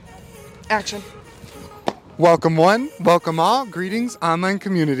Action. Welcome one, welcome all, greetings online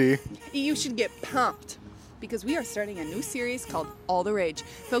community. You should get pumped because we are starting a new series called All the Rage,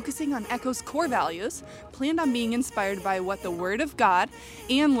 focusing on Echo's core values, planned on being inspired by what the Word of God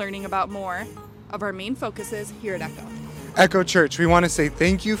and learning about more of our main focuses here at Echo. Echo Church, we want to say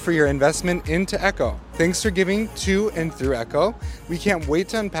thank you for your investment into Echo. Thanks for giving to and through Echo. We can't wait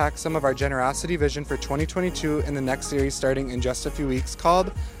to unpack some of our generosity vision for 2022 in the next series starting in just a few weeks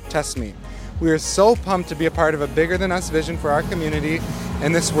called Test Me. We are so pumped to be a part of a bigger than us vision for our community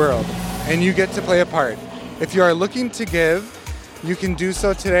and this world, and you get to play a part. If you are looking to give, you can do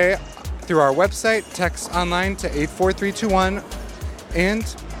so today through our website, text online to 84321,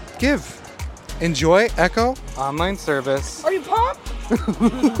 and give. Enjoy Echo online service. Are you pumped?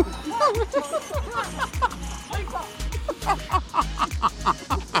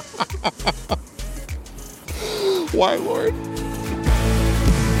 Why, Lord?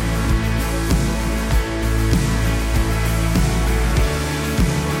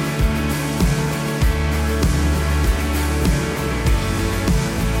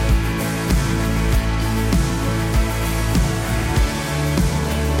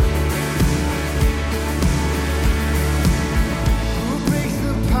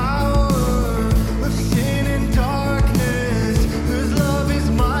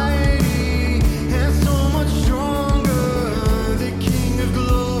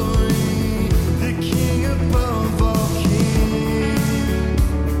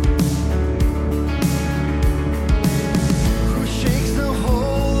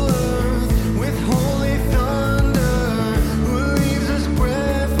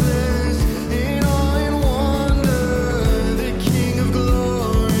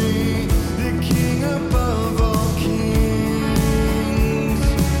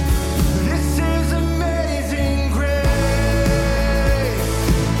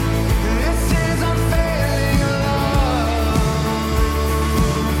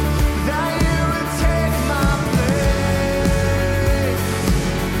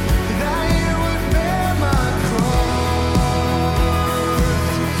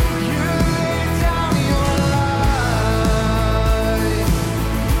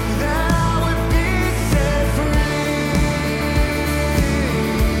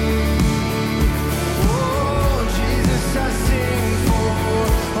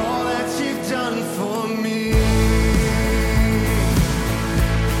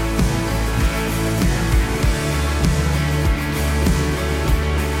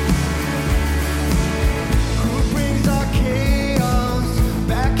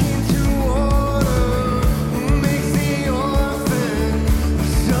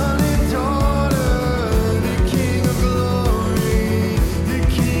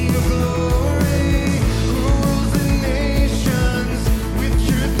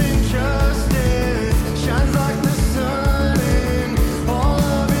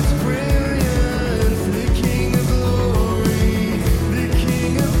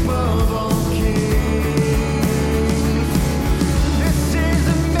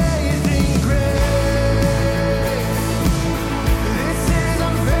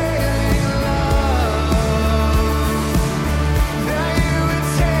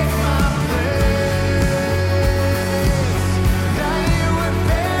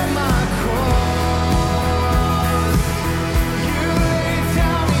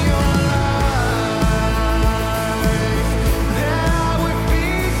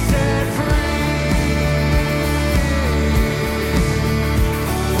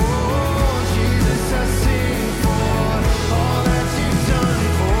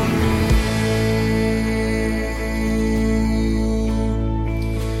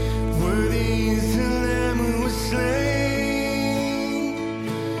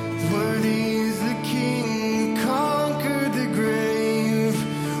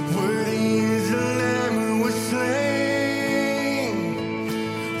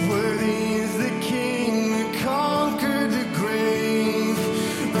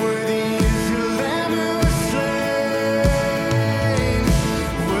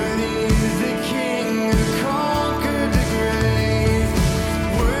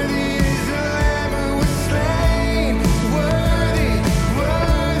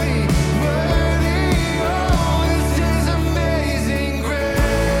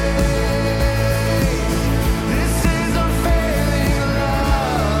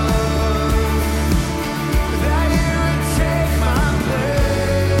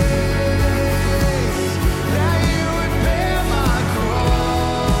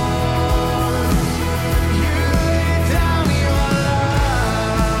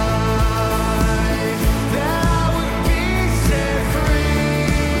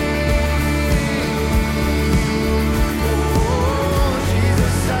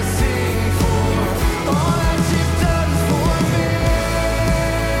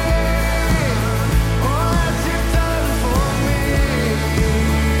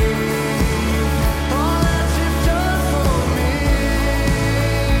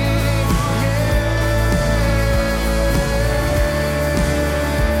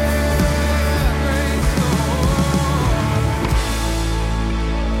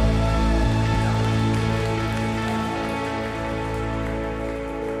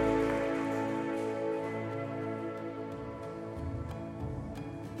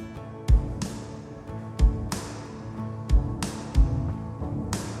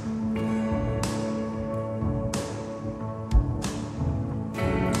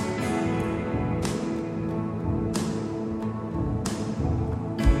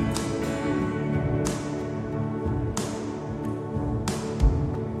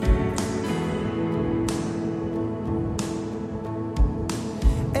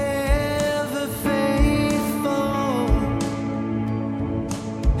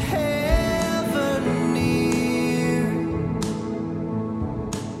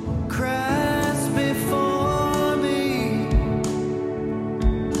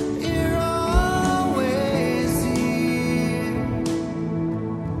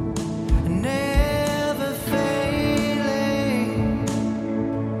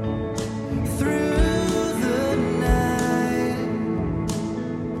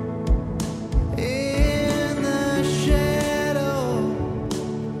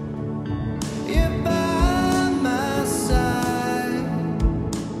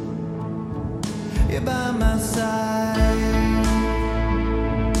 You're by my side.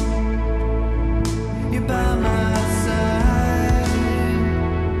 You're by my side.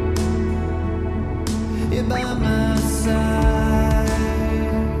 You're by my side.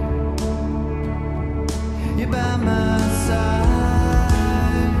 You're by my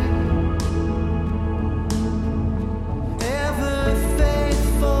side. Ever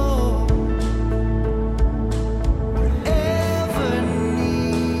faithful, ever near.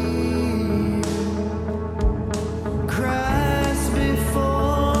 Christ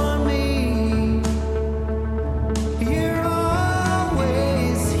before me. You're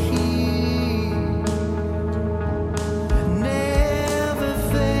always here. Never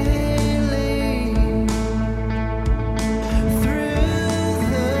failing. Through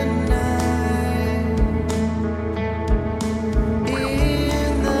the night,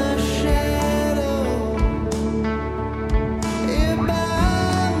 in the shadow, you're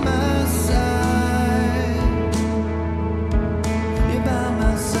by my side. You're by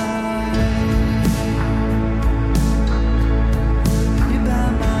my side. You're by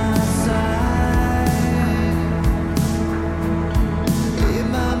my side. You're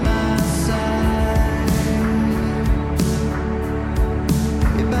by my side.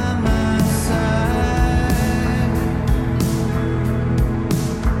 You're by my side.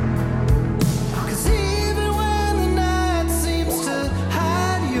 'Cause even when the night seems to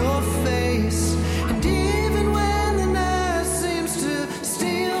hide your face, and even when the night seems to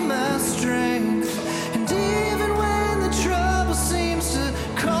steal my strength, and even when the trouble seems to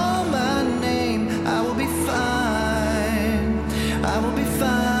call my name, I will be fine. I will be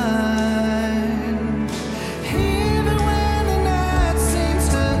fine. Even when the night seems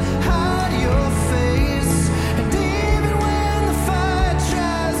to hide your face, and even when the fight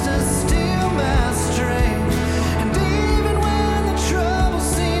tries to steal my strength, and even when the trouble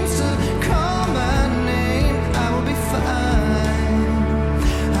seems to call my name, I will be fine.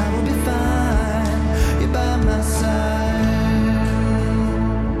 I will be fine. You're by my side.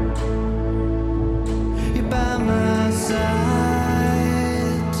 You're by my side.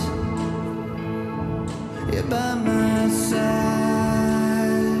 You're by my side.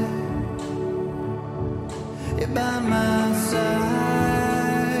 You're by my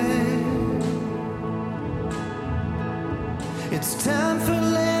side. It's time for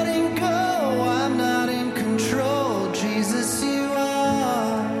letting go. I'm not in control. Jesus, you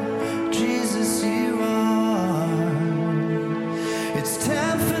are. Jesus, you are. It's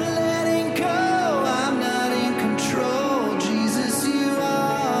time for letting go. I'm not in control. Jesus, you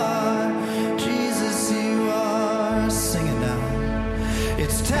are. Jesus, you are. Sing it now.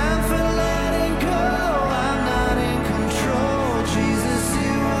 It's time for letting go. I'm not in control. Jesus,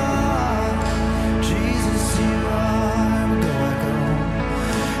 you are. Jesus, you are. Go, I go.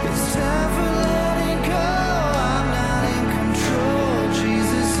 It's time for letting go. I'm not in control.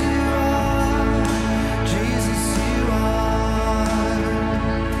 Jesus, you are. Jesus, you are.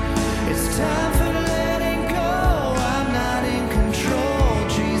 It's time for letting go. I'm not in control.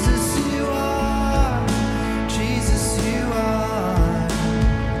 Jesus, you are. Jesus, you are.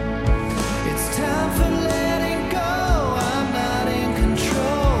 It's time for letting go. I'm not in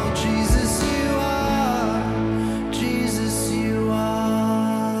control. Jesus, you are. Jesus, you are.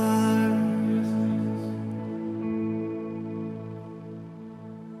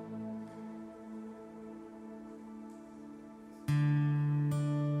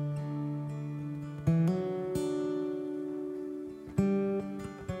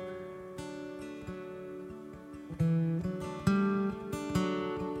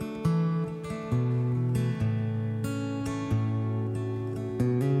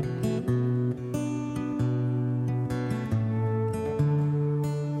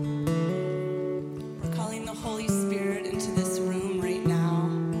 We're calling the Holy Spirit into this room right now.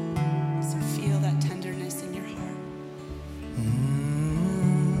 So feel that tenderness in your heart.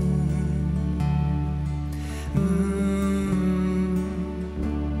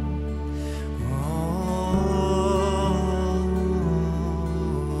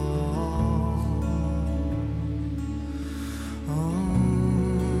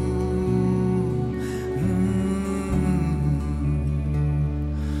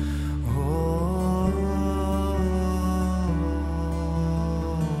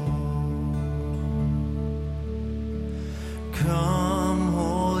 Come,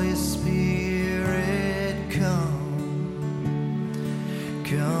 Holy Spirit, come.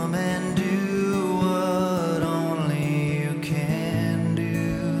 Come and do what only you can do.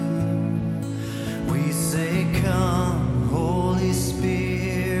 We say, come, Holy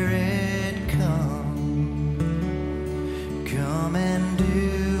Spirit, come. Come and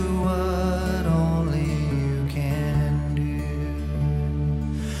do what only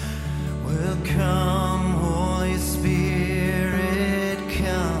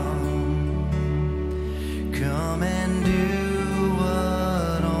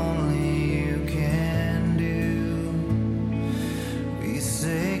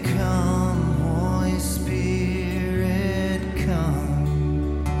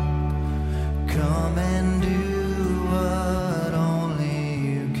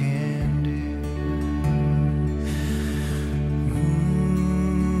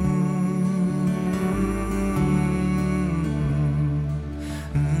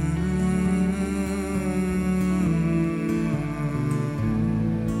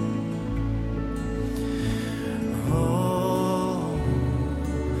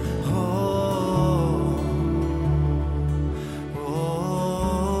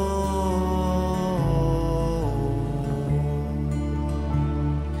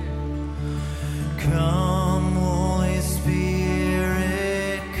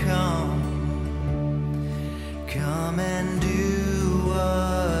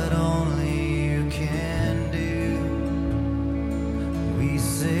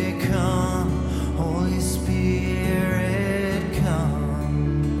say come, Holy Spirit,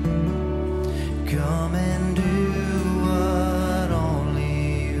 come. Come and do what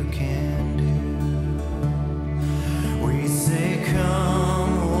only you can do. We say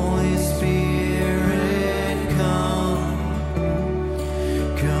come, Holy Spirit, come.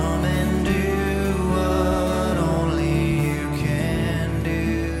 Come and do what only you can do.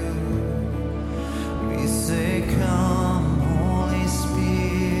 We say come, Holy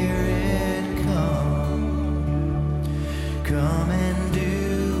Spirit, come. Come and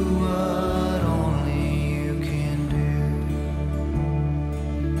do what only you can do.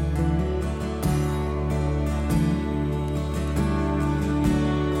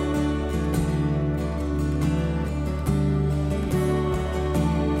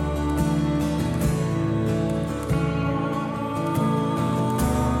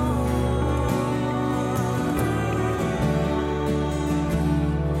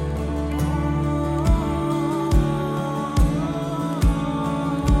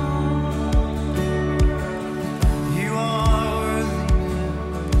 You are worthy.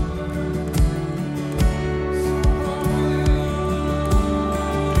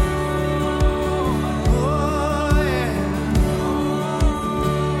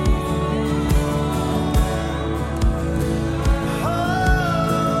 Oh,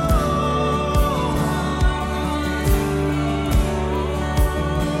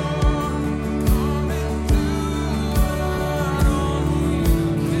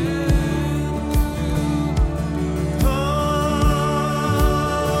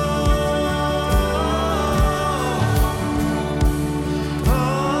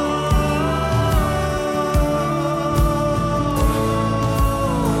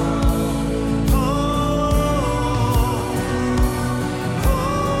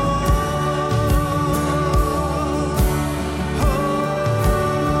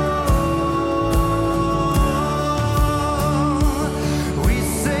 We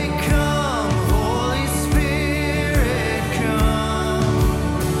say come, Holy Spirit, come.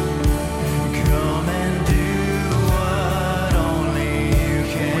 Come and do what only you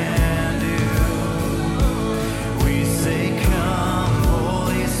can do. We say come,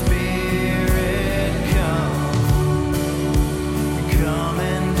 Holy Spirit, come. Come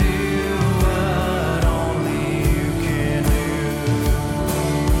and do what only you can do.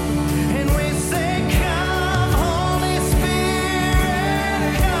 And we say come, Holy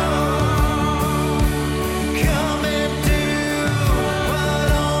Spirit, come. Come and do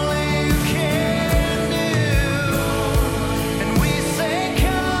what only you can do. And we say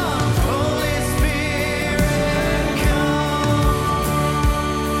come, Holy Spirit, come.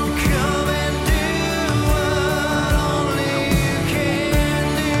 Come and do what only you can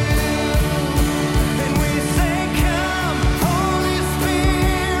do. And we say come, Holy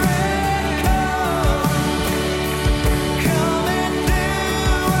Spirit, come. Come and do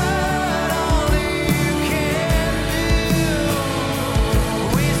what only you can do.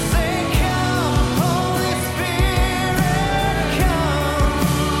 We say come, Holy Spirit, come.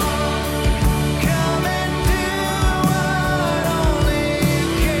 Come and do what only you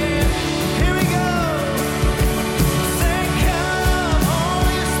can. Here we go. Say come,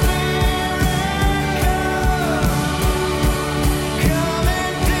 Holy Spirit, come. Come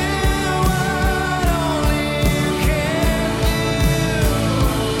and do what only you can do.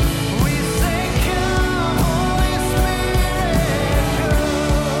 We say come, Holy Spirit,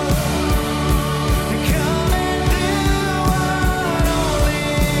 come. Come and do what only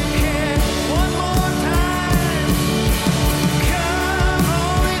you can. One more time. Come,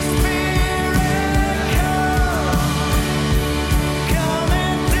 Holy Spirit, come. Come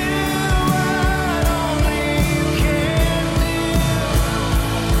and do what only you can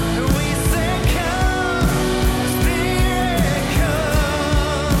do. We say come, Spirit,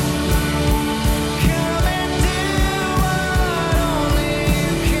 come. Come and do what only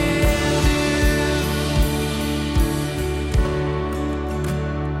you can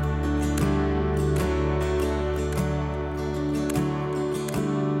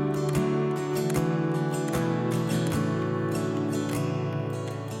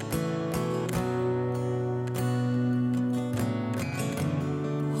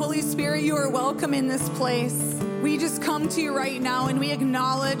Holy Spirit, you are welcome in this place. We just come to you right now and we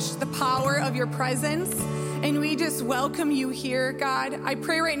acknowledge the power of your presence and we just welcome you here, God. I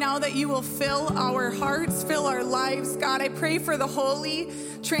pray right now that you will fill our hearts, fill our lives, God. I pray for the holy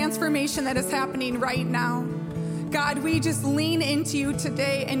transformation that is happening right now. God, we just lean into you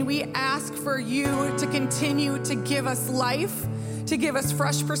today and we ask for you to continue to give us life, to give us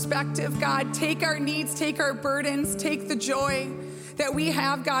fresh perspective. God, take our needs, take our burdens, take the joy. that we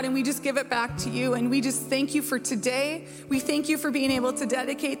have, God, and we just give it back to you. And we just thank you for today. We thank you for being able to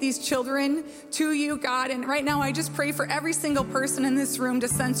dedicate these children to you, God. And right now, I just pray for every single person in this room to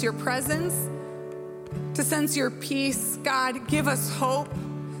sense your presence, to sense your peace, God. Give us hope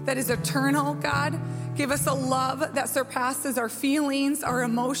that is eternal, God. Give us a love that surpasses our feelings, our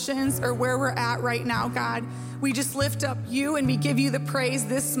emotions, or where we're at right now, God. We just lift up you and we give you the praise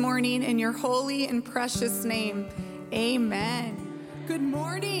this morning in your holy and precious name. Amen. Good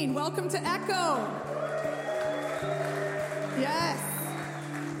morning. Welcome to Echo. Yes.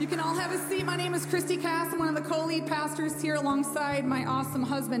 You can all have a seat. My name is Christy Cass. I'm one of the co-lead pastors here alongside my awesome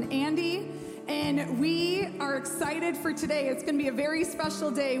husband, Andy. And we are excited for today. It's going to be a very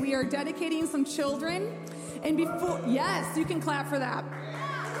special day. We are dedicating some children. And yes, you can clap for that.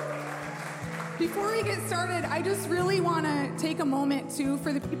 Before we get started, I just really want to take a moment too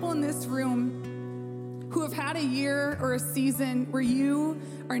for the people in this room who have had a year or a season where you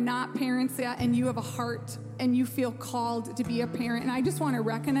are not parents yet and you have a heart and you feel called to be a parent. And I just want to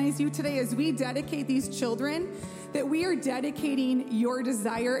recognize you today as we dedicate these children, that we are dedicating your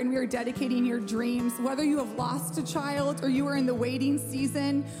desire and we are dedicating your dreams. Whether you have lost a child or you are in the waiting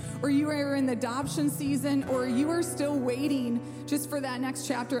season or you are in the adoption season or you are still waiting just for that next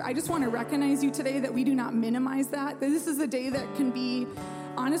chapter, I just want to recognize you today that we do not minimize that this is a day that can be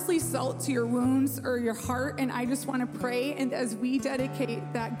honestly salt to your wounds or your heart. And I just want to pray, and as we dedicate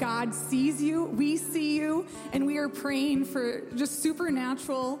that, God sees you, we see you, and we are praying for just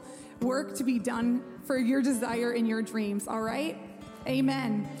supernatural work to be done for your desire and your dreams. All right?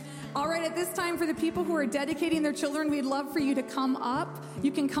 Amen. All right, at this time, for the people who are dedicating their children, we'd love for you to come up.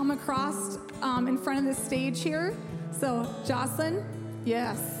 You can come across in front of the stage here. So, Jocelyn,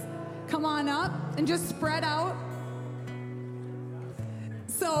 yes. Come on up and just spread out.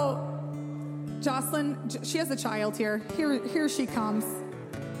 So, Jocelyn, she has a child here. Here she comes.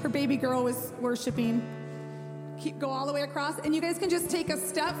 Her baby girl was worshiping. Go all the way across, and you guys can just take a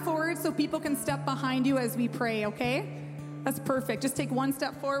step forward so people can step behind you as we pray, okay? That's perfect. Just take one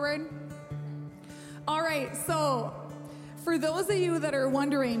step forward. All right, so for those of you that are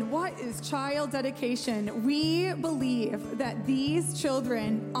wondering, what is child dedication? We believe that these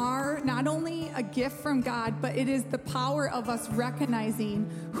children are not only a gift from God, but it is the power of us recognizing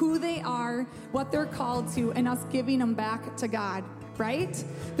who they are, what they're called to, and us giving them back to God. Right?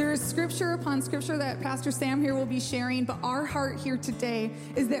 There is scripture upon scripture that Pastor Sam here will be sharing, but our heart here today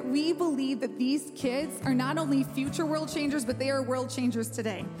is that we believe that these kids are not only future world changers, but they are world changers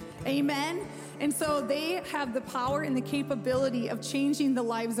today. Amen? And so they have the power and the capability of changing the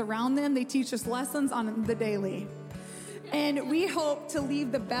lives around them. They teach us lessons on the daily. And we hope to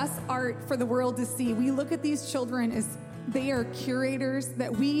leave the best art for the world to see. We look at these children as they are curators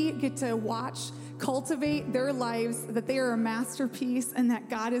that we get to watch cultivate their lives, that they are a masterpiece and that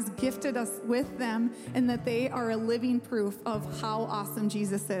God has gifted us with them and that they are a living proof of how awesome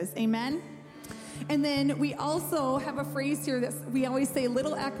Jesus is. Amen? And then we also have a phrase here that we always say,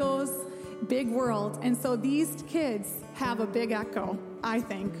 little echoes, big world. And so these kids have a big echo, I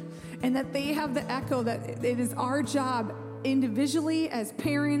think, and that they have the echo that it is our job individually, as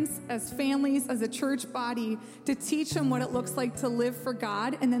parents, as families, as a church body, to teach them what it looks like to live for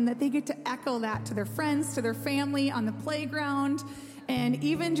God, and then that they get to echo that to their friends, to their family, on the playground, and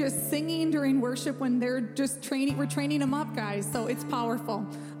even just singing during worship when they're just training. We're training them up, guys, so it's powerful.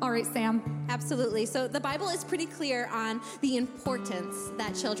 All right, Sam. Absolutely. So the Bible is pretty clear on the importance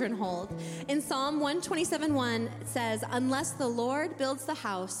that children hold. In Psalm 127:1, it says, "Unless the Lord builds the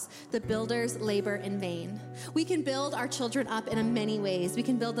house, the builders labor in vain." We can build our children up in many ways. We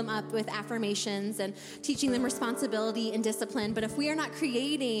can build them up with affirmations and teaching them responsibility and discipline. But if we are not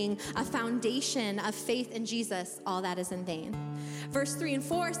creating a foundation of faith in Jesus, all that is in vain. Verse 3 and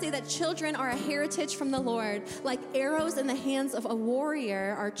 4 say that children are a heritage from the Lord. Like arrows in the hands of a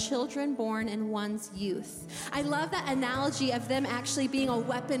warrior are children born in one's youth. I love that analogy of them actually being a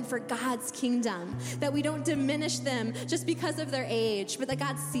weapon for God's kingdom, that we don't diminish them just because of their age, but that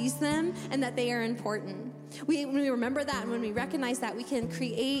God sees them and that they are important. When we remember that and when we recognize that, we can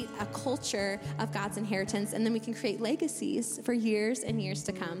create a culture of God's inheritance, and then we can create legacies for years and years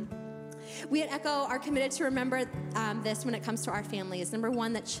to come. We at Echo are committed to remember this when it comes to our families. Number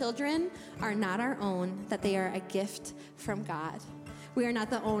one, that children are not our own, that they are a gift from God. We are not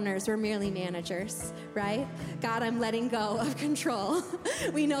the owners, we're merely managers, right? God, I'm letting go of control.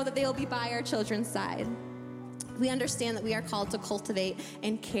 We know that they will be by our children's side. We understand that we are called to cultivate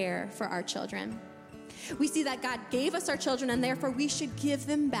and care for our children. We see that God gave us our children, and therefore we should give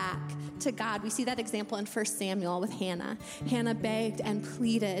them back to God. We see that example in 1 Samuel with Hannah. Hannah begged and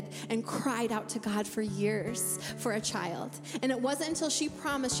pleaded and cried out to God for years for a child. And it wasn't until she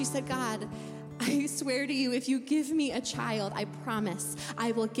promised, she said, God, I swear to you, if you give me a child, I promise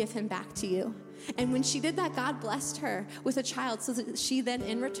I will give him back to you. And when she did that, God blessed her with a child, so that she then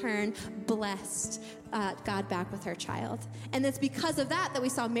in return blessed God back with her child. And it's because of that we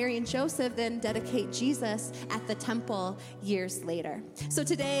saw Mary and Joseph then dedicate Jesus at the temple years later. So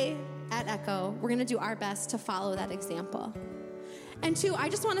today at Echo, we're going to do our best to follow that example. And two, I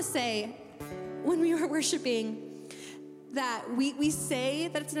just want to say, when we were worshiping, that we say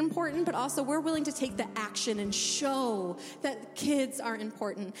that it's important, but also we're willing to take the action and show that kids are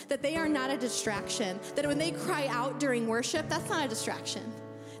important, that they are not a distraction, that when they cry out during worship, that's not a distraction.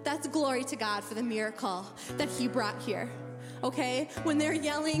 That's glory to God for the miracle that he brought here. Okay? When they're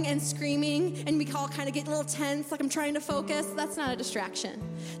yelling and screaming and we all kind of get a little tense, like I'm trying to focus, that's not a distraction.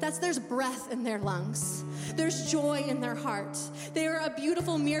 There's breath in their lungs. There's joy in their heart. They are a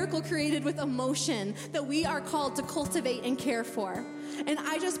beautiful miracle created with emotion that we are called to cultivate and care for. And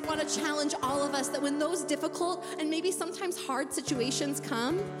I just want to challenge all of us that when those difficult and maybe sometimes hard situations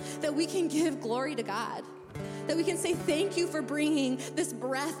come, that we can give glory to God. That we can say thank you for bringing this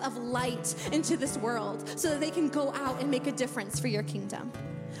breath of light into this world so that they can go out and make a difference for your kingdom.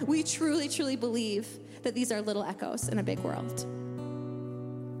 We truly, truly believe that these are little echoes in a big world.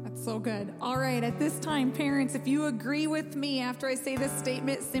 That's so good. All right, at this time, parents, if you agree with me after I say this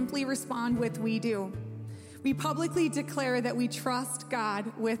statement, simply respond with "we do." We publicly declare that we trust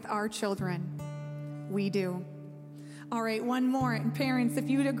God with our children. We do. All right, one more. And parents, if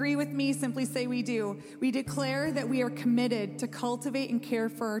you would agree with me, simply say "we do." We declare that we are committed to cultivate and care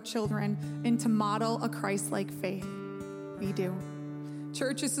for our children and to model a Christ-like faith. We do.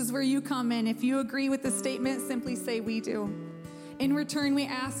 Church, this is where you come in. If you agree with the statement, simply say "we do." In return, we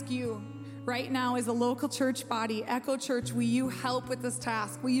ask you right now as a local church body, Echo Church, will you help with this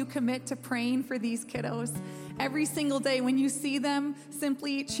task? Will you commit to praying for these kiddos? Every single day when you see them,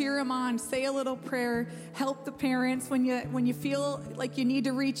 simply cheer them on, say a little prayer, help the parents. When you feel like you need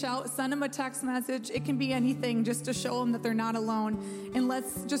to reach out, send them a text message. It can be anything just to show them that they're not alone. And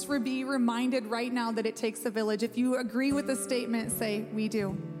let's just be reminded right now that it takes a village. If you agree with the statement, say "we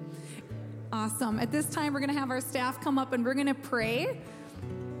do." Awesome. At this time, we're going to have our staff come up and we're going to pray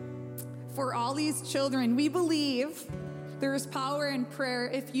for all these children. We believe there is power in prayer.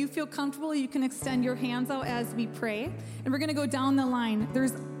 If you feel comfortable, you can extend your hands out as we pray. And we're going to go down the line.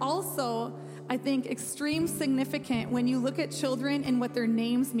 There's also, I think, extreme significance when you look at children and what their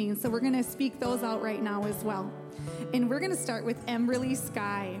names mean. So we're going to speak those out right now as well. And we're going to start with Emberly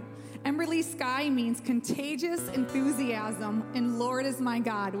Sky. Emberly Sky means contagious enthusiasm, and Lord is my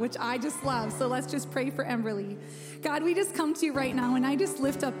God, which I just love. So let's just pray for Emberly. God, we just come to you right now, and I just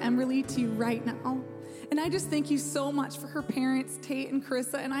lift up Emberly to you right now. And I just thank you so much for her parents, Tate and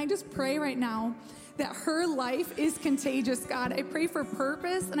Carissa. And I just pray right now that her life is contagious, God. I pray for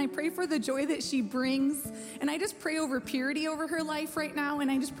purpose, and I pray for the joy that she brings. And I just pray over purity over her life right now.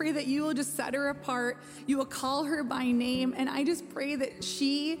 And I just pray that you will just set her apart. You will call her by name. And I just pray that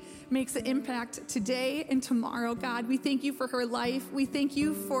she makes an impact today and tomorrow, God. We thank you for her life. We thank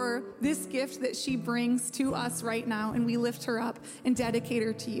you for this gift that she brings to us right now. And we lift her up and dedicate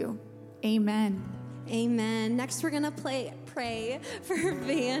her to you. Amen. Amen. Next, we're going to pray for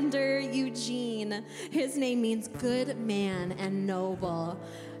Vander Eugene. His name means good man and noble.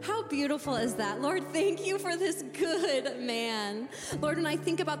 How beautiful is that? Lord, thank you for this good man. Lord, when I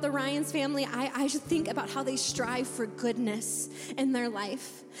think about the Ryans family, I just think about how they strive for goodness in their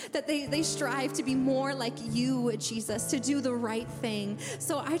life, that they strive to be more like you, Jesus, to do the right thing.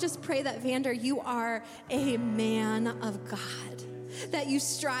 So I just pray that, Vander, you are a man of God, that you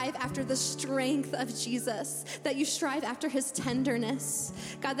strive after the strength of Jesus, that you strive after his tenderness,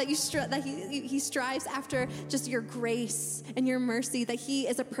 God, that he strives after just your grace and your mercy, that he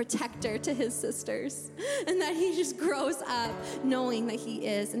is a protector to his sisters, and that he just grows up knowing that he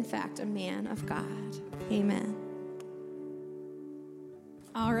is, in fact, a man of God. Amen.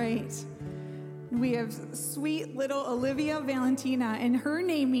 All right. We have sweet little Olivia Valentina, and her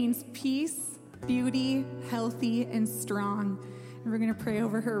name means peace, beauty, healthy, and strong. And we're going to pray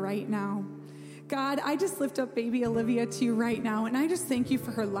over her right now. God, I just lift up baby Olivia to you right now, and I just thank you for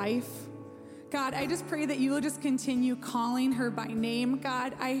her life. God, I just pray that you will just continue calling her by name.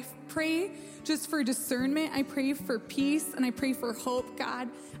 God, I pray just for discernment. I pray for peace, and I pray for hope, God.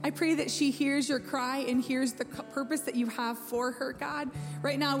 I pray that she hears your cry and hears the purpose that you have for her, God.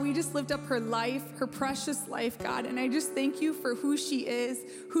 Right now, we just lift up her life, her precious life, God. And I just thank you for who she is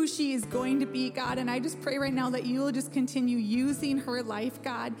going to be, God. And I just pray right now that you will just continue using her life,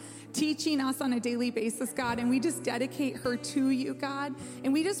 God, teaching us on a daily basis, God. And we just dedicate her to you, God.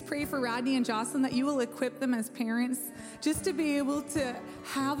 And we just pray for Rodney and Jocelyn that you will equip them as parents just to be able to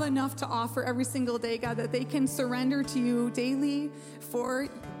have enough to offer every single day, God, that they can surrender to you daily for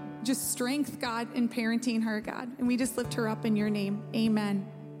just strength, God, in parenting her, God. And we just lift her up in your name. Amen.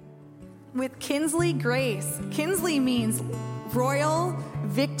 With Kinsley Grace. Kinsley means royal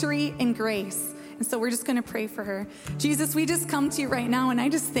victory and grace. And so we're just going to pray for her. Jesus, we just come to you right now, and I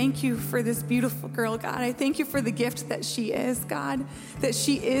just thank you for this beautiful girl, God. I thank you for the gift that she is, God, that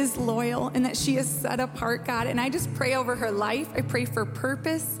she is loyal and that she is set apart, God. And I just pray over her life. I pray for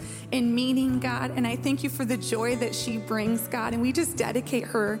purpose and meaning, God. And I thank you for the joy that she brings, God. And we just dedicate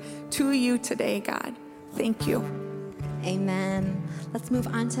her to you today, God. Thank you. Amen. Let's move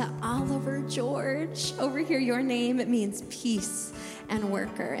on to Oliver George. Over here, your name, it means peace and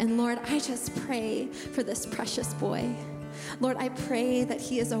worker. And Lord, I just pray for this precious boy. Lord, I pray that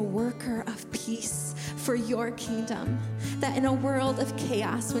he is a worker of peace for your kingdom, that in a world of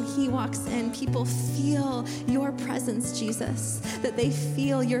chaos, when he walks in, people feel your presence, Jesus, that they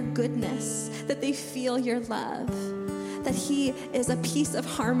feel your goodness, that they feel your love, that he is a piece of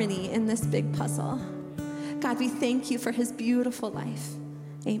harmony in this big puzzle. God, we thank you for his beautiful life.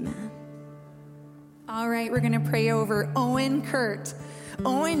 Amen. All right, we're going to pray over Owen Kurt.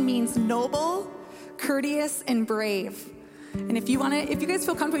 Owen means noble, courteous, and brave. And if you guys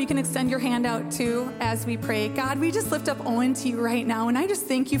feel comfortable, you can extend your hand out too as we pray. God, we just lift up Owen to you right now, and I just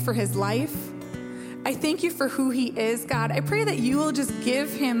thank you for his life. I thank you for who he is, God. I pray that you will just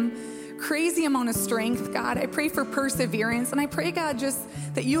give him crazy amount of strength, God. I pray for perseverance, and I pray, God, just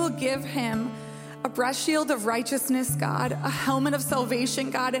that you will give him a breast shield of righteousness, God, a helmet of salvation,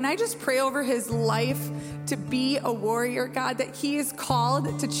 God. And I just pray over his life to be a warrior, God, that he is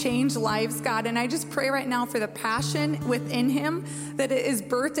called to change lives, God. And I just pray right now for the passion within him, that it is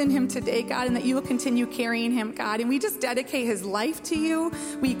birthed in him today, God, and that you will continue carrying him, God. And we just dedicate his life to you.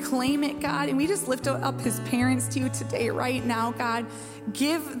 We claim it, God, and we just lift up his parents to you today, right now, God.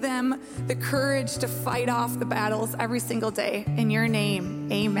 Give them the courage to fight off the battles every single day. In your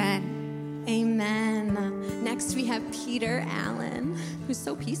name, amen. Amen. Next, we have Peter Allen, who's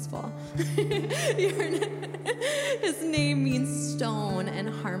so peaceful. His name means stone and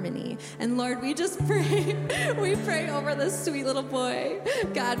harmony. And Lord, we just pray. We pray over this sweet little boy.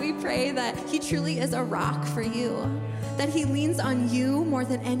 God, we pray that he truly is a rock for you, that he leans on you more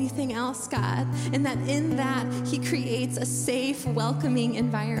than anything else, God, and that in that he creates a safe, welcoming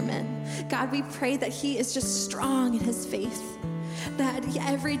environment. God, we pray that he is just strong in his faith, that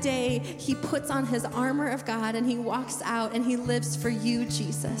every day he puts on his armor of God and he walks out and he lives for you,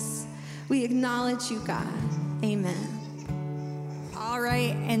 Jesus. We acknowledge you, God. Amen. All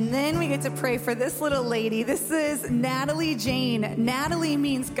right, and then we get to pray for this little lady. This is Natalie Jane. Natalie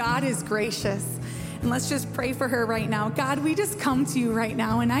means God is gracious. And let's just pray for her right now. God, we just come to you right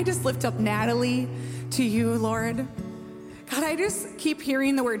now, and I just lift up Natalie to you, Lord. God, I just keep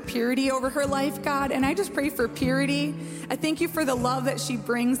hearing the word purity over her life, God, and I just pray for purity. I thank you for the love that she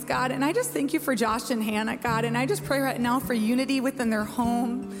brings, God, and I just thank you for Josh and Hannah, God, and I just pray right now for unity within their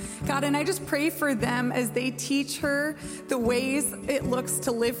home, God, and I just pray for them as they teach her the ways it looks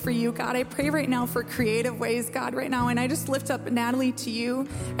to live for you, God. I pray right now for creative ways, God, right now, and I just lift up Natalie to you.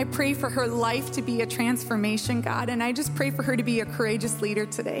 I pray for her life to be a transformation, God, and I just pray for her to be a courageous leader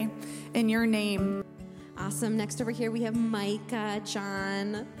today. In your name. Awesome. Next over here, we have Micah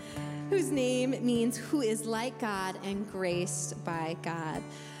John, whose name means who is like God and graced by God.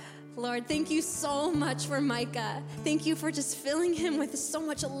 Lord, thank you so much for Micah. Thank you for just filling him with so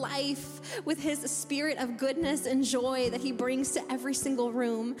much life, with his spirit of goodness and joy that he brings to every single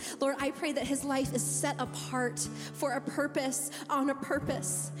room. Lord, I pray that his life is set apart for a purpose, on a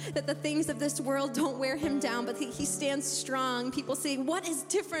purpose, that the things of this world don't wear him down, but he stands strong. People say, what is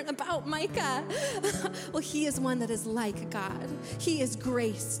different about Micah? Well, he is one that is like God. He is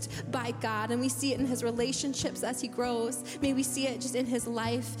graced by God, and we see it in his relationships as he grows. May we see it just in his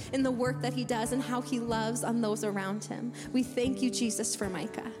life, in the work that he does and how he loves on those around him. We thank you, Jesus, for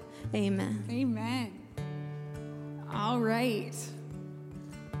Micah. Amen. Amen. All right.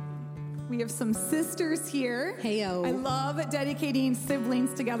 We have some sisters here. Heyo. I love dedicating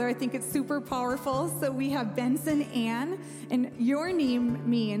siblings together. I think it's super powerful. So we have Benson Ann, and your name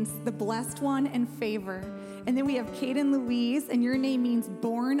means the blessed one and favor. And then we have Caden Louise, and your name means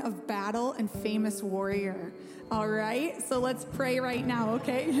born of battle and famous warrior. All right, so let's pray right now,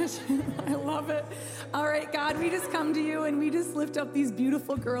 okay? I love it. All right, God, we just come to you and we just lift up these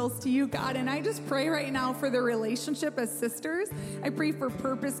beautiful girls to you, God. And I just pray right now for their relationship as sisters. I pray for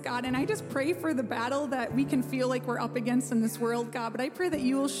purpose, God. And I just pray for the battle that we can feel like we're up against in this world, God. But I pray that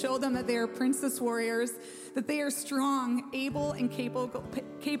you will show them that they are princess warriors, that they are strong, able, and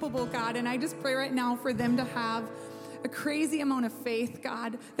capable, God. And I just pray right now for them to have a crazy amount of faith,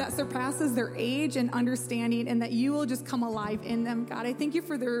 God, that surpasses their age and understanding, and that you will just come alive in them, God. I thank you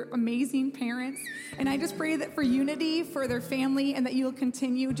for their amazing parents, and I just pray that for unity for their family, and that you will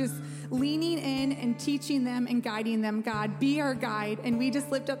continue just leaning in and teaching them and guiding them, God. Be our guide, and we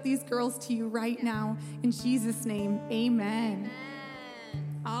just lift up these girls to you right now. In Jesus' name, amen.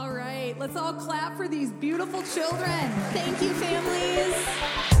 All right, let's all clap for these beautiful children. Thank you, families.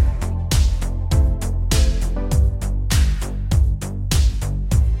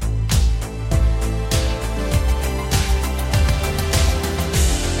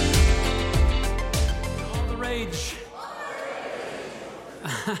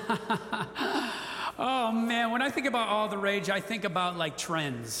 Oh man, when I think about all the rage, I think about like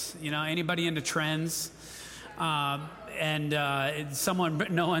trends. You know, anybody into trends? Someone's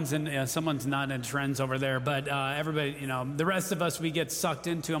not in trends over there, but everybody, you know, the rest of us, we get sucked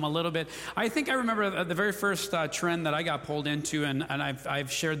into them a little bit. I think I remember the very first trend that I got pulled into, and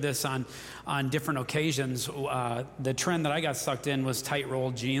I've shared this on different occasions. The trend that I got sucked in was tight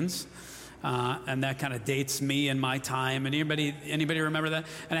rolled jeans. And that kind of dates me and my time. And anybody remember that?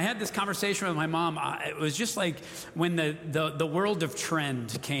 And I had this conversation with my mom. It was just like when the world of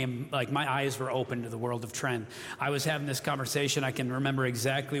trend came, like my eyes were open to the world of trend. I was having this conversation. I can remember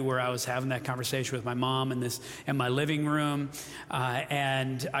exactly where I was having that conversation with my mom in my living room.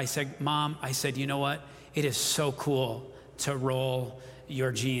 And I said, Mom, you know what? It is so cool to roll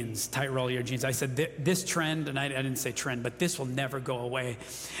your jeans, tight roll your jeans. I said, this trend, and I didn't say trend, but this will never go away.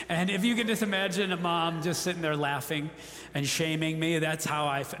 And if you can just imagine a mom just sitting there laughing and shaming me, that's how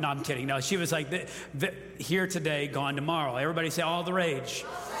no, I'm kidding. No, she was like, here today, gone tomorrow. Everybody say, all the rage.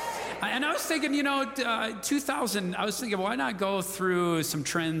 And I was thinking, 2000, I was thinking, why not go through some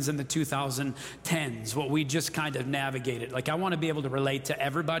trends in the 2010s, what we just kind of navigated. Like, I want to be able to relate to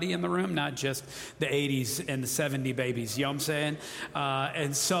everybody in the room, not just the 80s and the 70 babies, you know what I'm saying?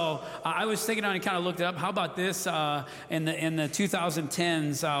 And so I was thinking, and I kind of looked it up. How about this? In the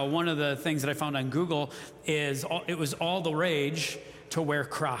 2010s, one of the things that I found on Google is it was all the rage to wear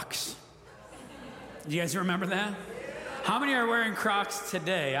Crocs. Do you guys remember that? How many are wearing Crocs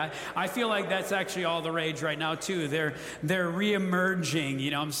today? I feel like that's actually all the rage right now, too. They're reemerging, you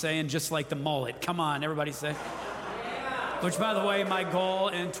know what I'm saying? Just like the mullet. Come on, everybody say. Which, by the way, my goal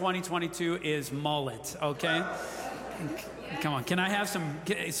in 2022 is mullet, okay? Come on, can I have some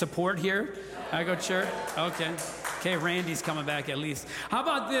support here? I go church? Okay, Randy's coming back at least. How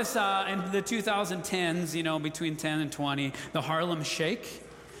about this in the 2010s, between 10 and 20, the Harlem Shake?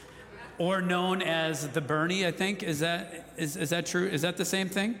 Or known as the Bernie, I think. Is that true? Is that the same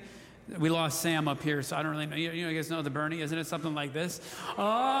thing? We lost Sam up here, so I don't really know. You guys know the Bernie? Isn't it something like this?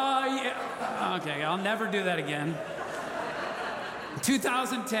 Oh, yeah. Okay, I'll never do that again.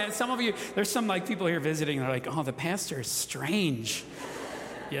 2010, some of you, there's some people here visiting, they're like, oh, the pastor is strange.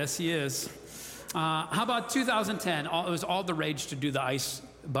 Yes, he is. How about 2010? It was all the rage to do the ice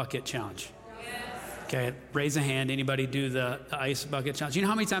bucket challenge. Okay, raise a hand. Anybody do the ice bucket challenge? You know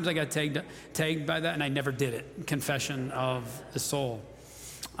how many times I got tagged by that, and I never did it? Confession of the soul.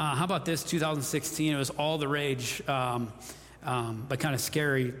 How about this? 2016. It was all the rage, but kind of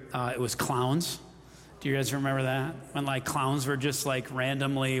scary. It was clowns. Do you guys remember that? When clowns were just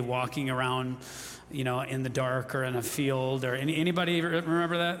randomly walking around, in the dark or in a field, or anybody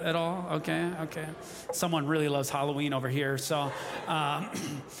remember that at all? Okay. Someone really loves Halloween over here, so.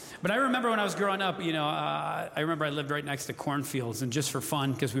 But I remember when I was growing up, I remember I lived right next to cornfields, and just for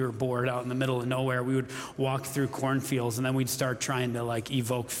fun, because we were bored out in the middle of nowhere, we would walk through cornfields, and then we'd start trying to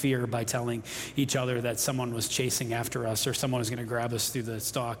evoke fear by telling each other that someone was chasing after us or someone was going to grab us through the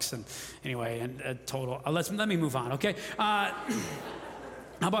stalks. And anyway, let me move on, okay? How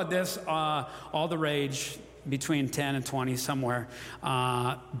about this? All the rage between 10 and 20 somewhere,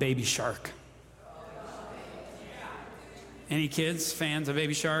 Baby Shark. Any kids, fans of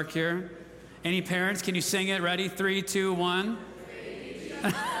Baby Shark here? Any parents? Can you sing it? Ready? 3, 2, 1.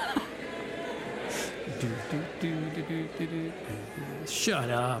 Shut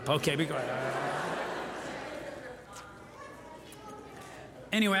up. Okay, be quiet.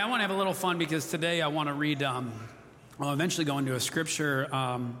 Anyway, I want to have a little fun because today I want to read, I'll eventually go into a scripture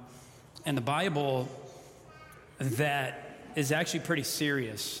in the Bible that is actually pretty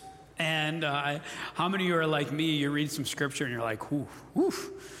serious. And how many of you are like me? You read some scripture and you're like, oof,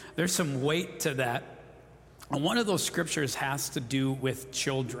 there's some weight to that. And one of those scriptures has to do with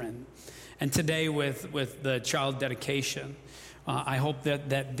children. And today with the child dedication, I hope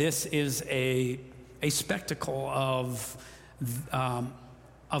that this is a spectacle of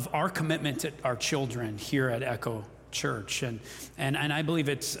our commitment to our children here at Echo Church. And I believe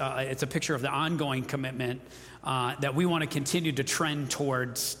it's a picture of the ongoing commitment that we want to continue to trend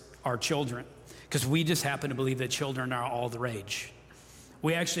towards our children, because we just happen to believe that children are all the rage.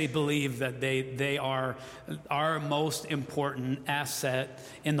 We actually believe that they are our most important asset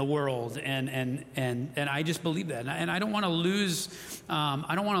in the world, and I just believe that, and I don't want to lose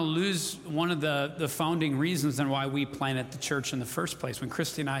one of the founding reasons and why we planted the church in the first place. When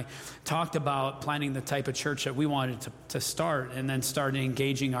Christy and I talked about planning the type of church that we wanted to start, and then started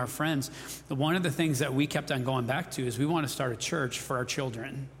engaging our friends, one of the things that we kept on going back to is we want to start a church for our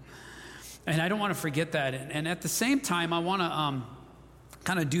children, and I don't want to forget that. And at the same time, I want to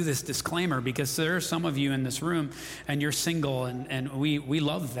kind of do this disclaimer, because there are some of you in this room and you're single, and we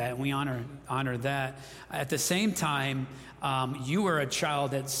love that, and we honor that. At the same time, you were a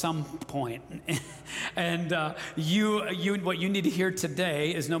child at some point, and what you need to hear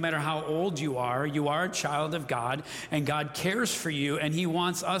today is, no matter how old you are a child of God, and God cares for you, and He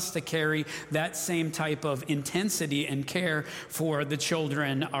wants us to carry that same type of intensity and care for the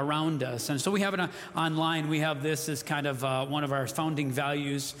children around us. And so we have it online. We have this as kind of one of our founding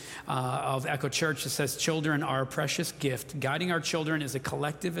values of Echo Church. It says, "Children are a precious gift. Guiding our children is a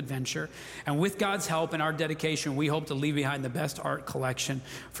collective adventure, and with God's help and our dedication, we hope to leave behind the best art collection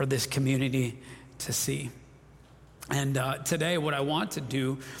for this community to see." And today what I want to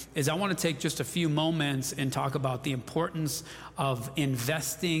do is I want to take just a few moments and talk about the importance of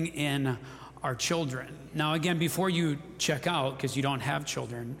investing in our children. Now, again, before you check out, because you don't have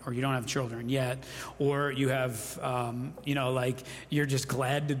children, or you don't have children yet, or you have, like you're just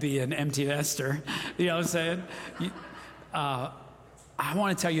glad to be an empty nester, you know what I'm saying? I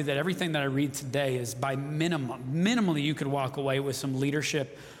want to tell you that everything that I read today is by minimally you could walk away with some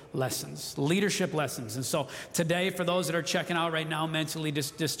leadership lessons. And so today, for those that are checking out right now mentally,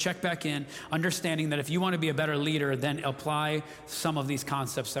 just check back in, understanding that if you want to be a better leader, then apply some of these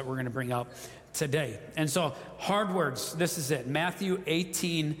concepts that we're going to bring up today. And so, hard words, this is it. Matthew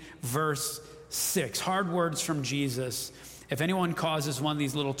 18, verse 6. Hard words from Jesus. If anyone causes one of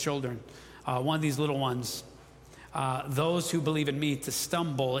these little children, one of these little ones, those who believe in me to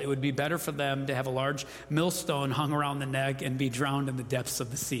stumble, it would be better for them to have a large millstone hung around the neck and be drowned in the depths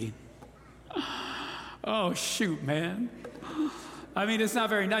of the sea. Oh, shoot, man. I mean, it's not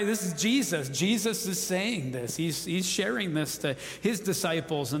very nice. This is Jesus. Jesus is saying this. He's sharing this to his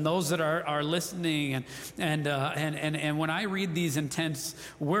disciples and those that are listening. And when I read these intense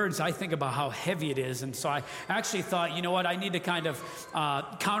words, I think about how heavy it is. And so I actually thought, you know what? I need to kind of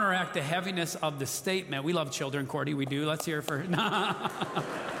counteract the heaviness of the statement. We love children, Cordy. We do. Let's hear it for.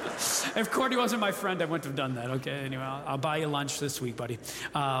 If Cordy wasn't my friend, I wouldn't have done that. Okay. Anyway, I'll buy you lunch this week, buddy.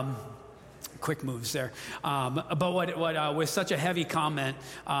 Quick moves there. But what with such a heavy comment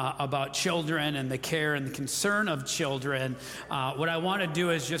about children and the care and the concern of children, what I want to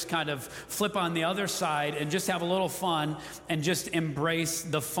do is just kind of flip on the other side and just have a little fun and just embrace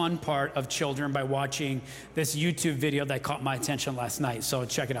the fun part of children by watching this YouTube video that caught my attention last night. So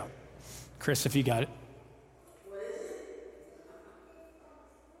check it out. Chris, if you got it.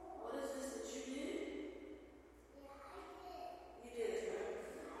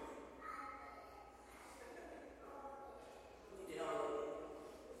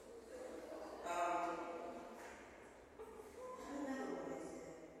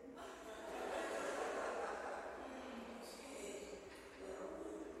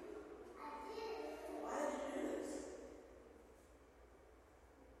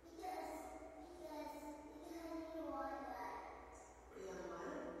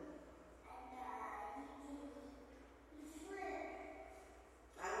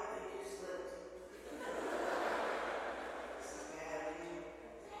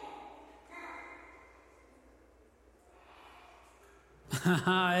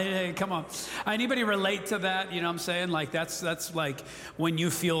 Hey, come on. Anybody relate to that? You know what I'm saying? Like that's like when you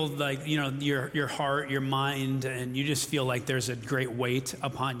feel like, you know, your heart, your mind, and you just feel like there's a great weight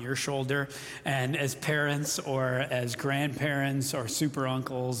upon your shoulder. And as parents or as grandparents or super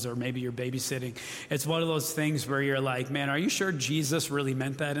uncles, or maybe you're babysitting, it's one of those things where you're like, man, are you sure Jesus really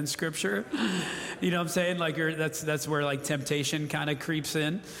meant that in Scripture? You know what I'm saying? Like that's where like temptation kind of creeps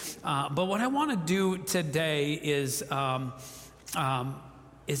in. But what I want to do today is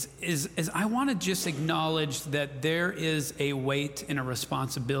is I want to just acknowledge that there is a weight and a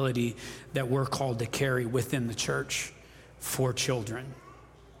responsibility that we're called to carry within the church for children.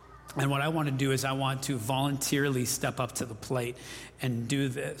 And what I want to do is I want to voluntarily step up to the plate and do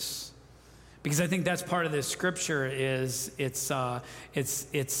this. Because I think that's part of this scripture is it's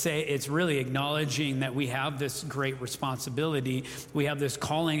really acknowledging that we have this great responsibility. We have this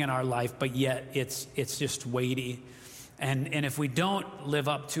calling in our life, but yet it's just weighty. And if we don't live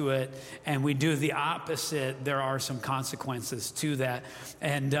up to it and we do the opposite, there are some consequences to that.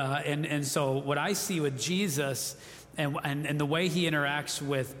 And so what I see with Jesus and the way he interacts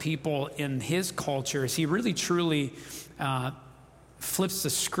with people in his culture is he really truly flips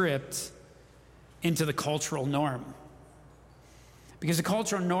the script into the cultural norm. Because the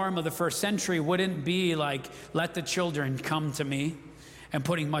cultural norm of the first century wouldn't be like, let the children come to me, and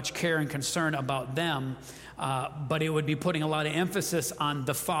putting much care and concern about them, but it would be putting a lot of emphasis on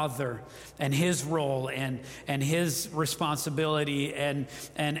the father and his role and his responsibility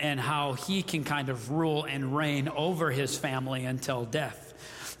and how he can kind of rule and reign over his family until death.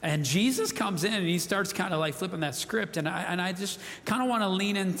 And Jesus comes in and he starts kind of like flipping that script. And I just kind of want to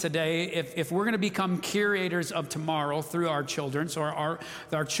lean in today. If we're going to become curators of tomorrow through our children, so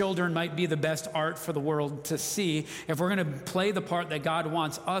our children might be the best art for the world to see. If we're going to play the part that God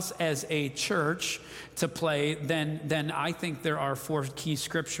wants us as a church to play, then I think there are 4 key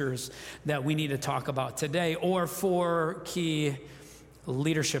scriptures that we need to talk about today, or 4 key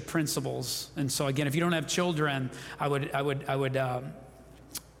leadership principles. And so again, if you don't have children, I would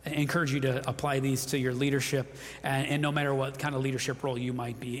encourage you to apply these to your leadership and no matter what kind of leadership role you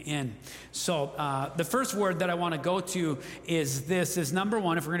might be in. So the first word that I want to go to is number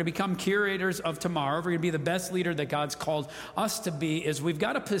 1, if we're going to become curators of tomorrow, if we're going to be the best leader that God's called us to be, is we've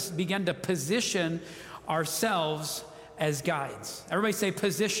got to begin to position ourselves as guides. Everybody say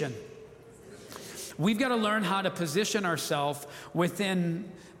position. We've got to learn how to position ourselves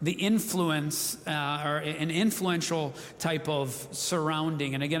within the influence or an influential type of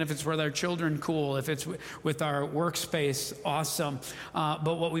surrounding. And again, if it's with our children, cool. If it's with our workspace, awesome.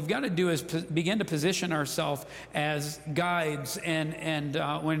 But what we've got to do is begin to position ourselves as guides. And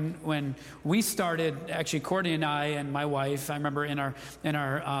when we started, actually, Courtney and I and my wife, I remember in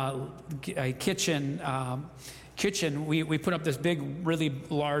our kitchen, we put up this big, really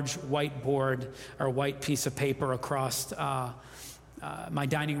large whiteboard or white piece of paper across my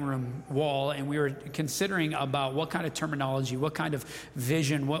dining room wall, and we were considering about what kind of terminology, what kind of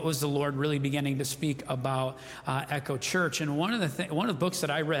vision, what was the Lord really beginning to speak about Echo Church. And one of the books that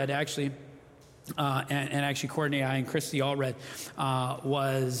I read, actually, and actually Courtney, I, and Christy all read,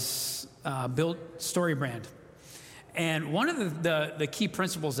 was Built StoryBrand. And one of the key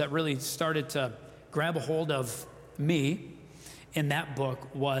principles that really started to grab a hold of me in that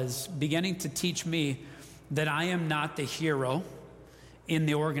book was beginning to teach me that I am not the hero in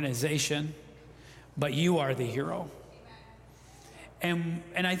the organization, but you are the hero. And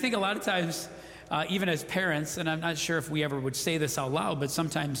I think a lot of times, even as parents, and I'm not sure if we ever would say this out loud, but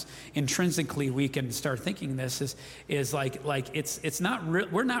sometimes intrinsically we can start thinking this is like it's not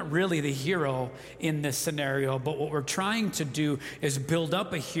we're not really the hero in this scenario, but what we're trying to do is build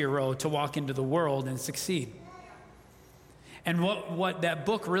up a hero to walk into the world and succeed. And what that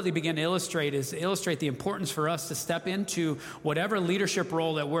book really began to illustrate the importance for us to step into whatever leadership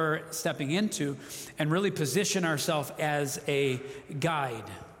role that we're stepping into and really position ourselves as a guide.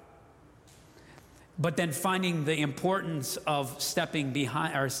 But then finding the importance of stepping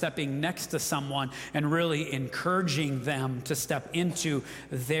behind or stepping next to someone and really encouraging them to step into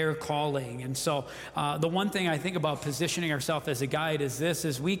their calling. And so the one thing I think about positioning ourselves as a guide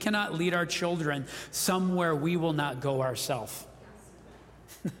is we cannot lead our children somewhere we will not go ourselves.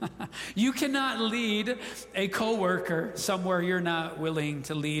 You cannot lead a coworker somewhere you're not willing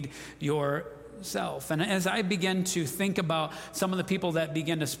to lead yourself. And as I begin to think about some of the people that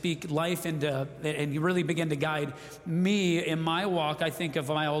begin to speak life into and really begin to guide me in my walk, I think of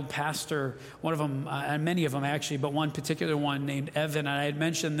my old pastor, one of them, and many of them actually, but one particular one named Evan. And I had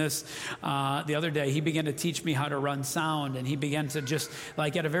mentioned this the other day. He began to teach me how to run sound, and he began to just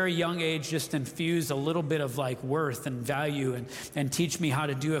like at a very young age just infuse a little bit of like worth and value and teach me how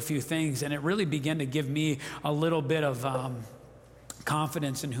to do a few things. And it really began to give me a little bit of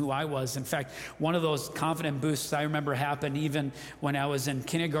confidence in who I was. In fact, one of those confident boosts I remember happened even when I was in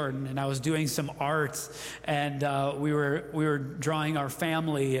kindergarten and I was doing some art, and we were drawing our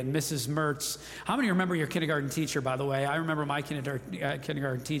family and Mrs. Mertz. How many remember your kindergarten teacher, by the way? I remember my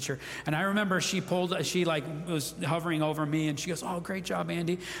kindergarten teacher, and I remember she was hovering over me and she goes, "Oh, great job,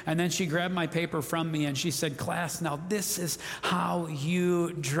 Andy." And then she grabbed my paper from me and she said, "Class, now this is how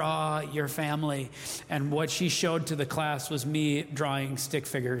you draw your family." And what she showed to the class was me drawing stick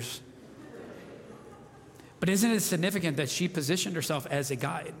figures. But isn't it significant that she positioned herself as a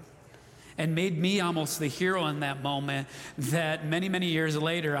guide and made me almost the hero in that moment, that many, many years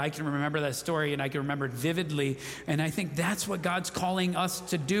later, I can remember that story and I can remember it vividly. And I think that's what God's calling us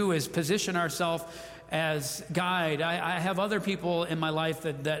to do, is position ourselves as guide. I have other people in my life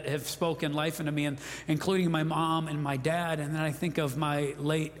that have spoken life into me, and including my mom and my dad. And then I think of my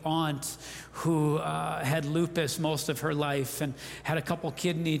late aunt who had lupus most of her life and had a couple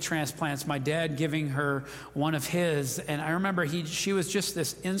kidney transplants, my dad giving her one of his. And I remember she was just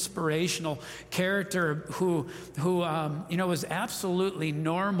this inspirational character who was absolutely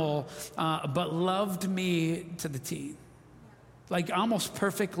normal, but loved me to the T. Like almost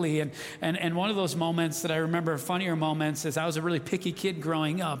perfectly. And one of those moments that I remember, funnier moments, is I was a really picky kid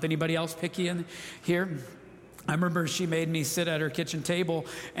growing up. Anybody else picky in here? I remember she made me sit at her kitchen table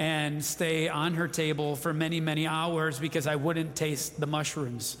and stay on her table for many, many hours because I wouldn't taste the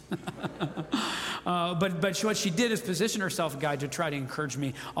mushrooms. But what she did is position herself, guide, to try to encourage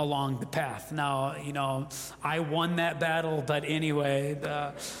me along the path. Now, I won that battle, but anyway,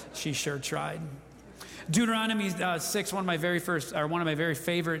 she sure tried. Deuteronomy 6, one of my very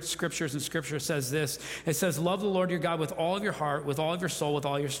favorite scriptures in Scripture says this. It says, "Love the Lord your God with all of your heart, with all of your soul, with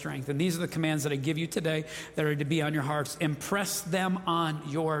all your strength." And these are the commands that I give you today that are to be on your hearts. Impress them on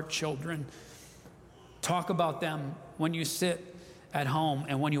your children. Talk about them when you sit at home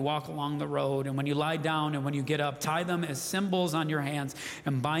and when you walk along the road and when you lie down and when you get up. Tie them as symbols on your hands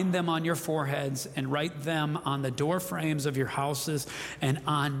and bind them on your foreheads and write them on the door frames of your houses and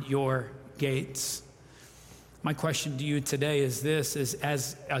on your gates. My question to you today is this, is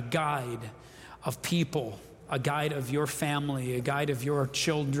as a guide of people, a guide of your family, a guide of your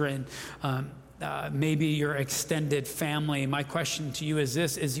children, maybe your extended family. My question to you is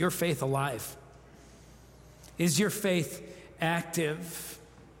this, is your faith alive? Is your faith active?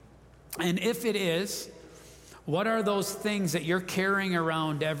 And if it is, what are those things that you're carrying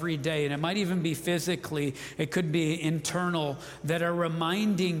around every day? And it might even be physically, it could be internal, that are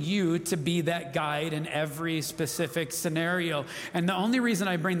reminding you to be that guide in every specific scenario. And the only reason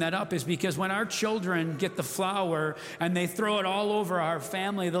I bring that up is because when our children get the flour and they throw it all over our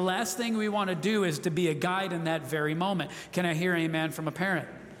family, the last thing we want to do is to be a guide in that very moment. Can I hear amen from a parent?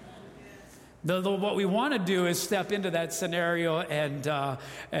 What we want to do is step into that scenario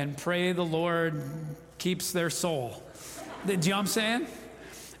and pray the Lord keeps their soul. Do you know what I'm saying?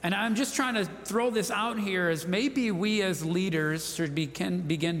 And I'm just trying to throw this out here as maybe we as leaders should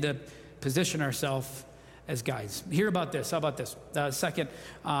begin to position ourselves as guides. Hear about this. How about this? Second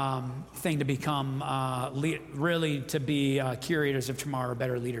thing to become, really to be curators of tomorrow,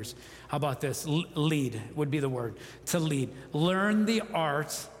 better leaders. How about this? Lead would be the word. To lead. Learn the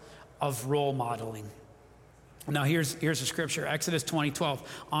art of role modeling. Now here's a scripture, Exodus 20:12.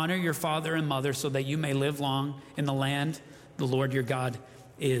 Honor your father and mother so that you may live long in the land the Lord your God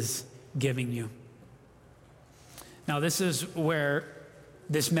is giving you. Now this is where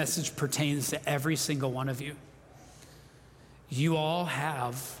this message pertains to every single one of you. You all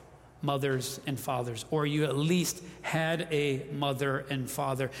have mothers and fathers, or you at least had a mother and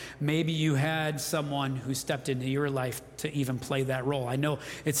father. Maybe you had someone who stepped into your life to even play that role. I know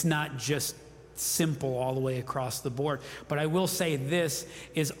it's not just simple all the way across the board, but I will say this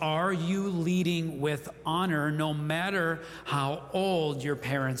is, are you leading with honor no matter how old your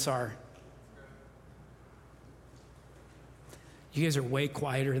parents are? You guys are way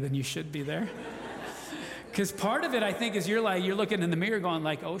quieter than you should be there. Because part of it, I think, is you're looking in the mirror going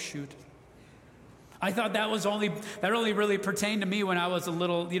like, oh, shoot. I thought that only really pertained to me when I was a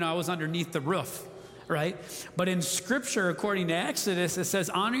little, I was underneath the roof, right? But in Scripture, according to Exodus, it says,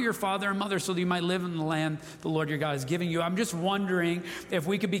 honor your father and mother so that you might live in the land the Lord your God is giving you. I'm just wondering if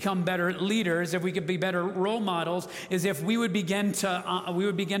we could become better leaders, if we could be better role models, is if we would begin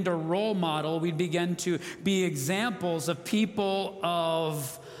to role model, we'd begin to be examples of people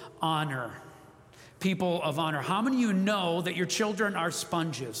of honor. People of honor. How many of you know that your children are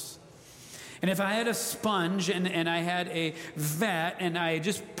sponges? And if I had a sponge and I had a vat and I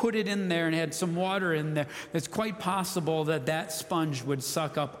just put it in there and had some water in there, it's quite possible that that sponge would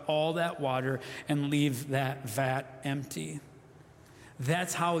suck up all that water and leave that vat empty.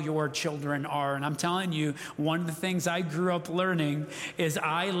 That's how your children are. And I'm telling you, one of the things I grew up learning is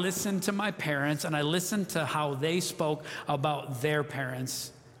I listened to my parents and I listened to how they spoke about their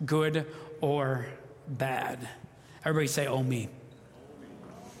parents, good or bad. Everybody say, oh me.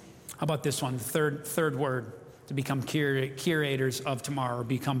 How about this one? The third word to become curators of tomorrow or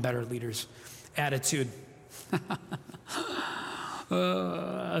become better leaders. Attitude.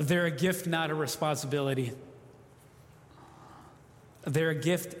 They're a gift, not a responsibility. They're a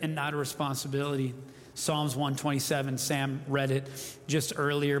gift and not a responsibility. Psalms 127, Sam read it just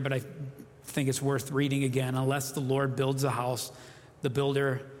earlier, but I think it's worth reading again. Unless the Lord builds a house, the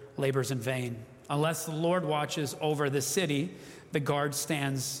builder labors in vain. Unless the Lord watches over the city, the guard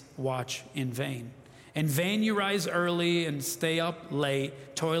stands watch in vain. In vain you rise early and stay up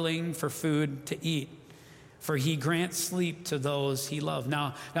late, toiling for food to eat. For he grants sleep to those he loves.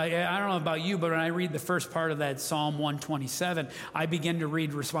 Now, I don't know about you, but when I read the first part of that Psalm 127, I begin to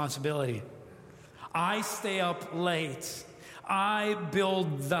read responsibility. I stay up late. I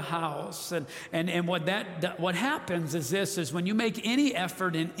build the house. And what happens is this, is when you make any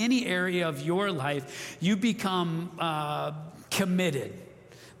effort in any area of your life, you become committed.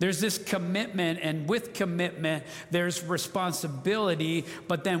 There's this commitment, and with commitment, there's responsibility.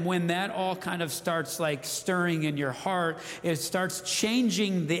 But then when that all kind of starts like stirring in your heart, it starts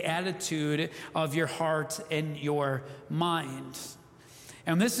changing the attitude of your heart and your mind.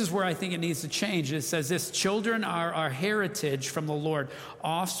 And this is where I think it needs to change. It says this: children are our heritage from the Lord,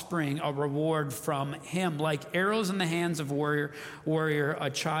 offspring a reward from him. Like arrows in the hands of warrior,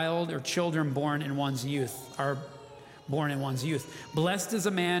 a child or children born in one's youth are born in one's youth. Blessed is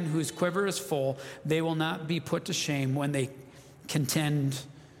a man whose quiver is full. They will not be put to shame when they contend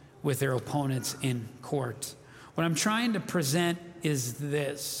with their opponents in court. What I'm trying to present is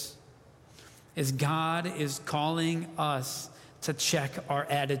this, is God is calling us to check our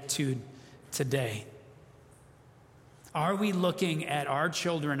attitude today. Are we looking at our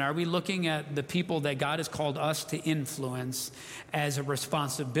children? Are we looking at the people that God has called us to influence as a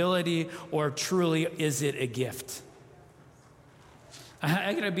responsibility, or truly is it a gift?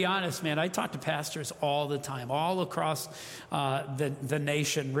 I gotta be honest, man, I talk to pastors all the time, all across the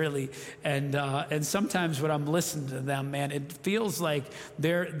nation, really. And sometimes when I'm listening to them, man, it feels like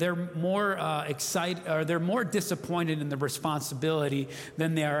they're more excited, or they're more disappointed in the responsibility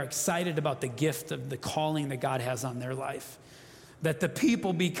than they are excited about the gift of the calling that God has on their life. That the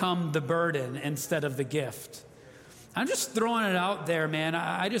people become the burden instead of the gift. I'm just throwing it out there, man.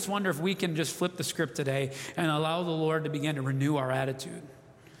 I just wonder if we can just flip the script today and allow the Lord to begin to renew our attitude.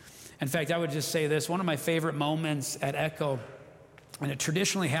 In fact, I would just say this. One of my favorite moments at Echo, and it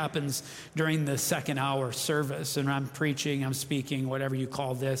traditionally happens during the second hour service, and I'm preaching, I'm speaking, whatever you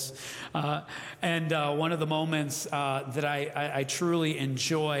call this. And one of the moments that I truly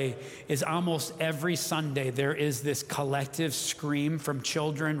enjoy is almost every Sunday there is this collective scream from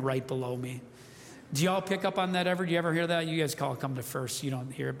children right below me. Do y'all pick up on that ever? Do you ever hear that? You guys come to first. You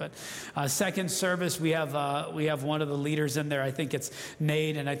don't hear it. But second service, we have one of the leaders in there. I think it's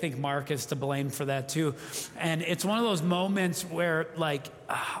Nate, and I think Mark is to blame for that too. And it's one of those moments where, like,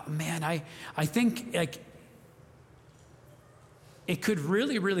 man, I think like it could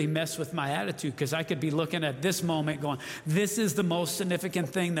really, really mess with my attitude, because I could be looking at this moment going, this is the most significant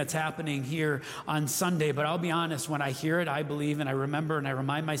thing that's happening here on Sunday. But I'll be honest, when I hear it, I believe and I remember and I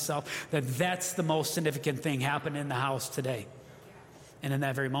remind myself that that's the most significant thing happening in the house today. And in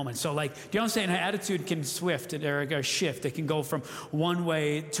that very moment. So, like, do you know what I'm saying? Attitude can shift. It can go from one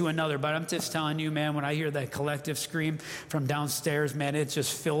way to another. But I'm just telling you, man, when I hear that collective scream from downstairs, man, it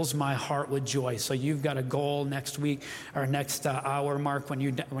just fills my heart with joy. So you've got a goal next week or next hour, Mark, when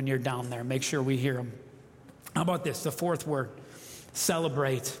you're down there. Make sure we hear them. How about this? The fourth word,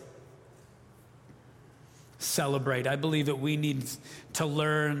 celebrate. Celebrate. I believe that we need to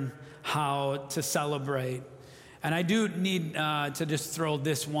learn how to celebrate. And I do need to just throw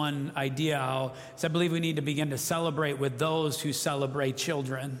this one idea out. So I believe we need to begin to celebrate with those who celebrate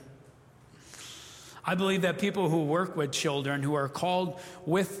children. I believe that people who work with children, who are called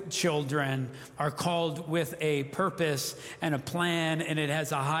with children, are called with a purpose and a plan, and it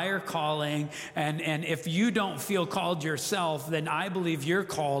has a higher calling. And if you don't feel called yourself, then I believe you're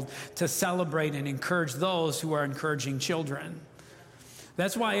called to celebrate and encourage those who are encouraging children.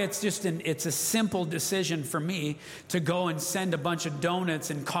 That's why it's a simple decision for me to go and send a bunch of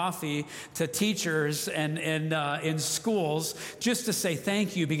donuts and coffee to teachers and in schools just to say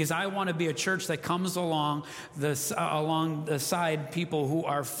thank you, because I want to be a church that comes along the side people who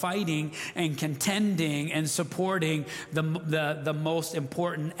are fighting and contending and supporting the most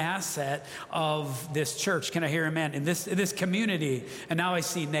important asset of this church. Can I hear amen? In this community. And now I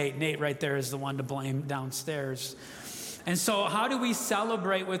see Nate. Nate right there is the one to blame downstairs. And so how do we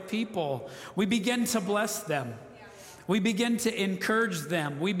celebrate with people? We begin to bless them. We begin to encourage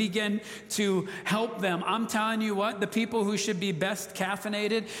them. We begin to help them. I'm telling you what, the people who should be best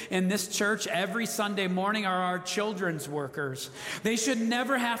caffeinated in this church every Sunday morning are our children's workers. They should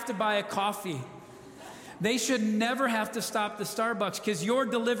never have to buy a coffee. They should never have to stop the Starbucks because you're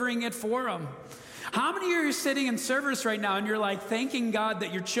delivering it for them. How many of you are sitting in service right now and you're like thanking God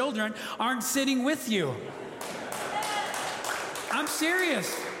that your children aren't sitting with you? I'm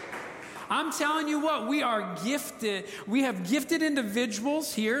serious. I'm telling you what, we are gifted. We have gifted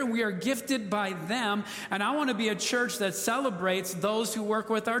individuals here, and we are gifted by them. And I want to be a church that celebrates those who work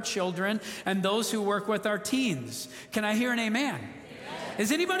with our children and those who work with our teens. Can I hear an amen? Amen.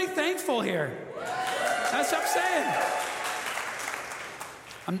 Is anybody thankful here? That's what I'm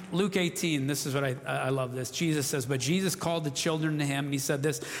saying. Luke 18, this is what I love this. Jesus says, but Jesus called the children to him, and he said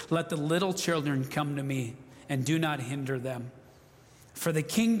this, let the little children come to me, and do not hinder them. For the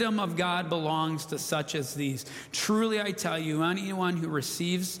kingdom of God belongs to such as these. Truly I tell you, anyone who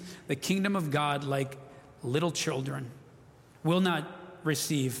receives the kingdom of God like little children will not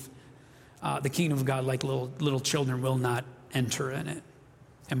receive the kingdom of God like little children will not enter in it.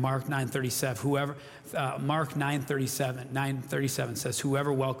 And Mark 9:37, Mark 9:37 says,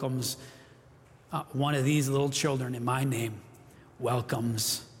 whoever welcomes one of these little children in my name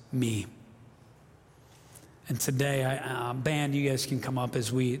welcomes me. And today, band, you guys can come up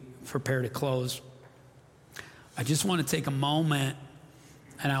as we prepare to close. I just want to take a moment,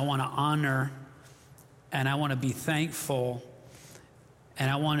 and I want to honor, and I want to be thankful,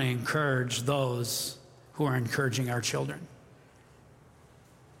 and I want to encourage those who are encouraging our children.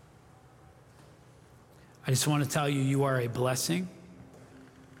 I just want to tell you, you are a blessing.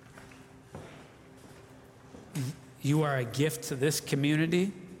 You are a gift to this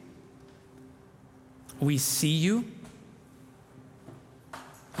community. We see you,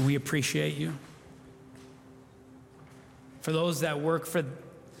 and we appreciate you. For those that work for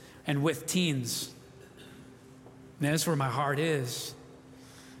and with teens, man, that's where my heart is.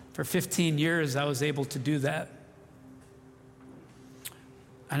 For 15 years, I was able to do that.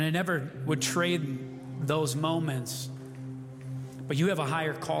 And I never would trade those moments, but you have a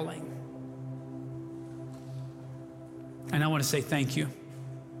higher calling. And I want to say thank you.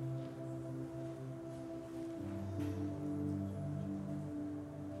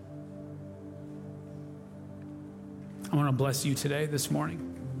 I want to bless you today, this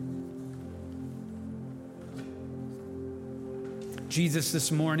morning. Jesus, this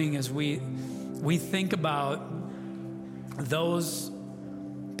morning, as we think about those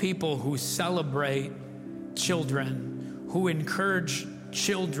people who celebrate children, who encourage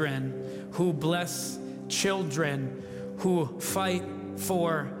children, who bless children, who fight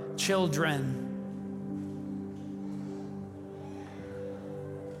for children,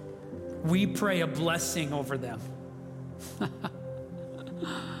 we pray a blessing over them.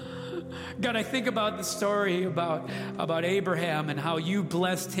 God, I think about the story about Abraham and how you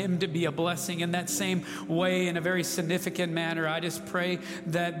blessed him to be a blessing in that same way, in a very significant manner. I just pray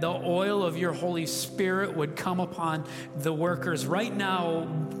that the oil of your Holy Spirit would come upon the workers right now,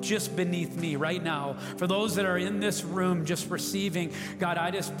 just beneath me right now. For those that are in this room just receiving, God, I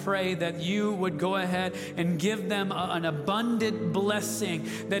just pray that you would go ahead and give them an abundant blessing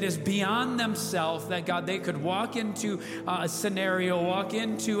that is beyond themselves, that, God, they could walk into a scenario, walk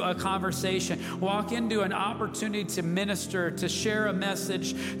into a conversation, walk into an opportunity to minister, to share a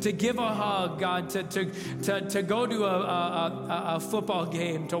message, to give a hug, God, to go to a football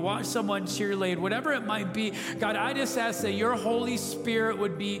game, to watch someone cheerlead, whatever it might be. God, I just ask that your Holy Spirit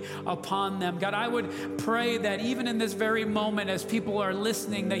would be upon them. God, I would pray that even in this very moment, as people are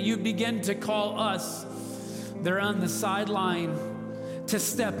listening, that you begin to call us, they're on the sideline, to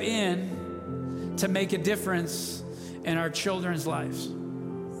step in, to make a difference in our children's lives.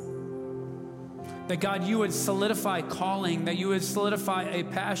 That, God, you would solidify calling, that you would solidify a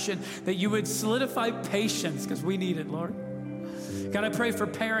passion, that you would solidify patience, because we need it, Lord. God, I pray for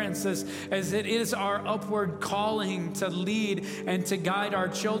parents as it is our upward calling to lead and to guide our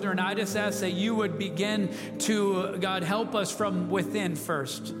children. I just ask that you would begin to, God, help us from within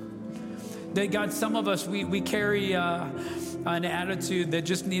first. That, God, some of us, we carry an attitude that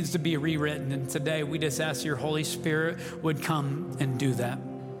just needs to be rewritten. And today we just ask your Holy Spirit would come and do that.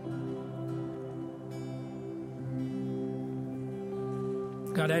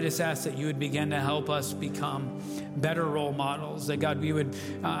 God, I just ask that you would begin to help us become better role models, that God, we would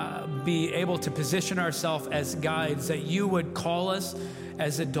be able to position ourselves as guides, that you would call us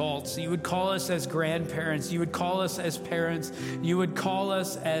as adults, you would call us as grandparents, you would call us as parents, you would call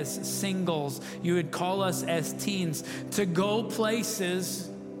us as singles, you would call us as teens to go places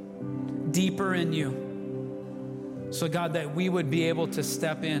deeper in you. So God, that we would be able to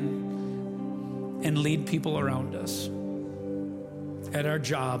step in and lead people around us. At our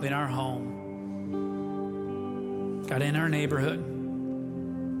job, in our home, God, in our neighborhood.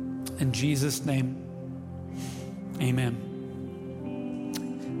 In Jesus' name, amen.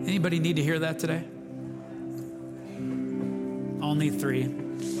 Anybody need to hear that today? Only 3.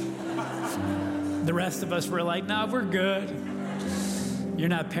 The rest of us were like, nah, we're good. You're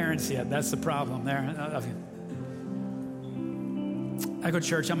not parents yet. That's the problem there. Echo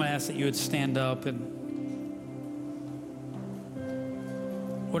Church, I'm going to ask that you would stand up. And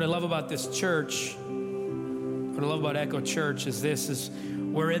what I love about this church, what I love about Echo Church is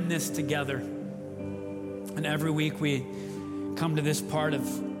we're in this together. And every week we come to this part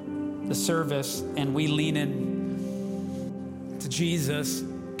of the service and we lean in to Jesus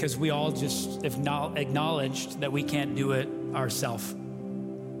because we all just acknowledged that we can't do it ourselves.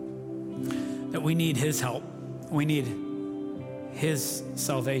 That we need his help. We need his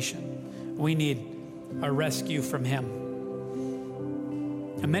salvation. We need a rescue from him.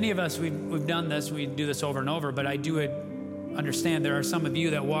 And many of us, we've done this, we do this over and over, but I do understand there are some of you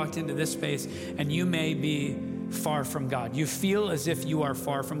that walked into this space and you may be far from God. You feel as if you are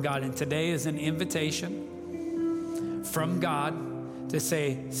far from God. And today is an invitation from God to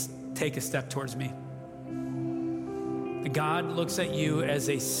say, take a step towards me. God looks at you as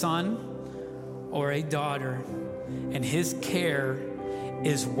a son or a daughter, and his care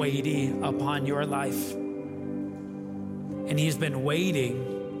is weighty upon your life. And he's been waiting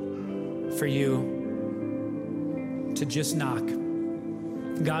for you to just knock.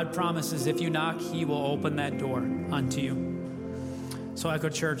 God promises if you knock, he will open that door unto you. So Echo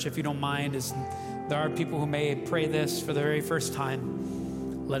Church, if you don't mind, as there are people who may pray this for the very first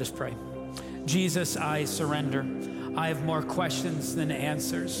time, let us pray. Jesus, I surrender. I have more questions than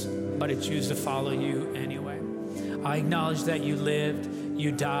answers, but I choose to follow you anyway. I acknowledge that you lived,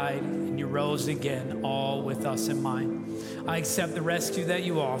 you died, and you rose again, all with us in mind. I accept the rescue that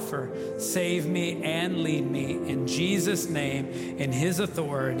you offer. Save me and lead me in Jesus' name, in his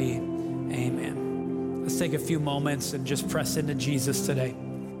authority. Amen. Let's take a few moments and just press into Jesus today.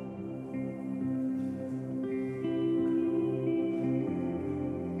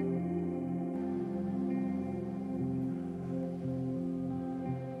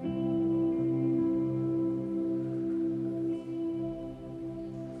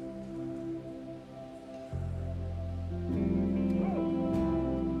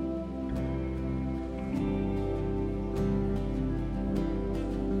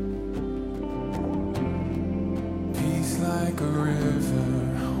 Like a river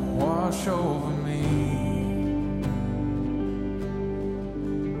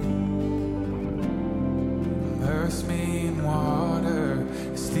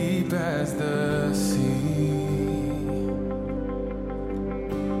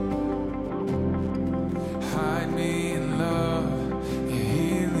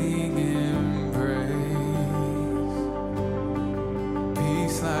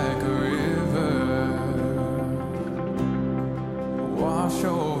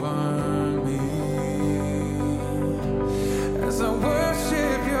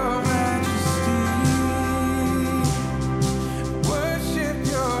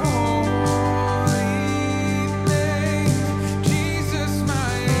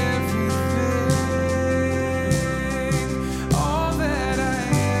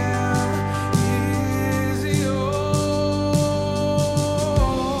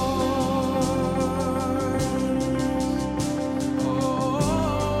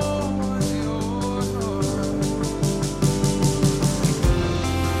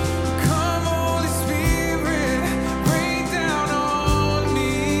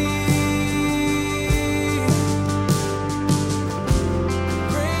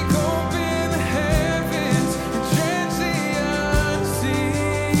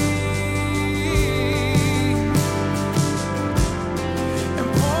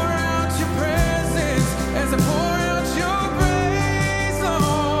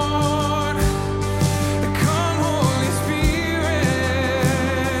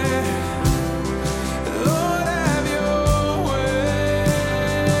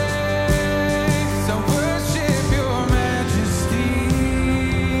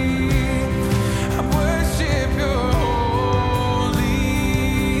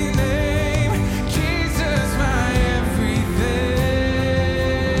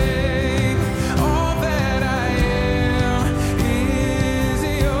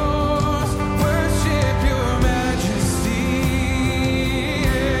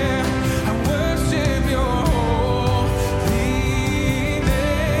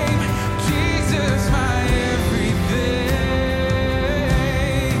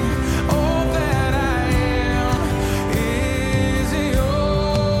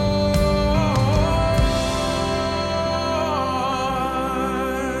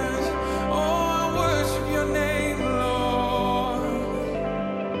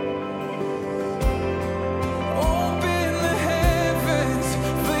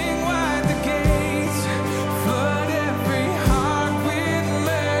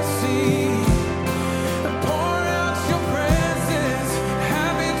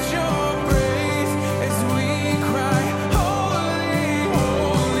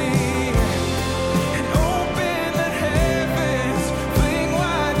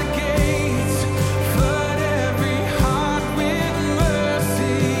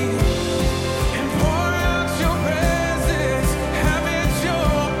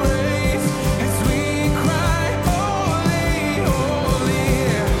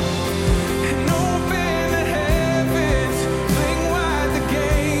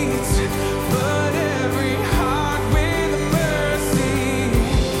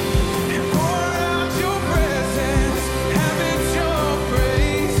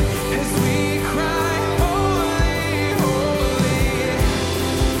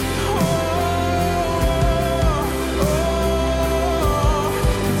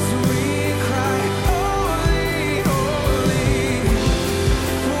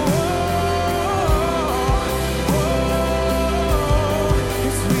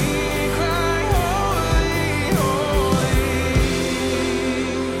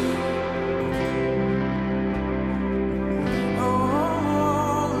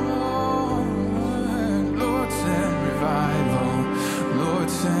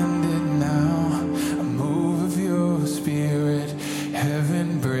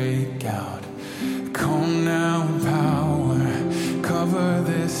break out. Come now in power, cover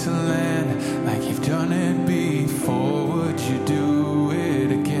this land like you've done it before. Would you do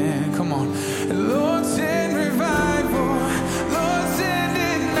it again? Come on. Lord, send revival. Lord, send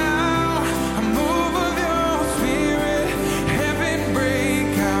it now. A move of your spirit, heaven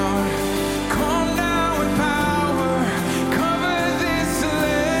break out. Come now in power, cover this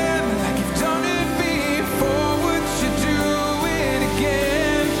land like you've done it before. Would you do it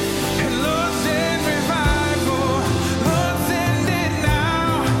again? And Lord, send revival. Lord, send it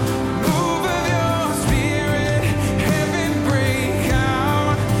now. Move of your spirit, heaven break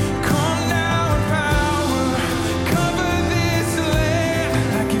out. Come now in power, cover this land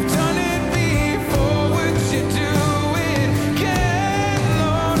like you've done it before. Would you do it again?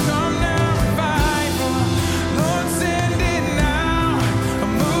 Lord, come now revival. Lord, send it now. A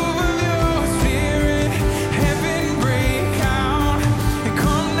move of your spirit, heaven break out. And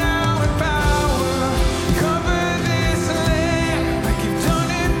come now in power, cover this land like you've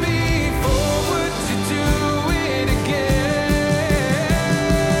done it before. Would you do it again?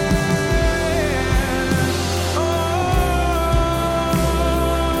 Oh,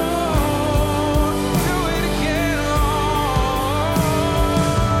 do it again, Lord.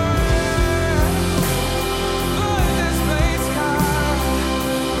 Flood this place, God.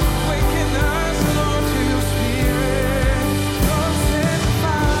 Waken us, Lord, to your spirit. Lord, send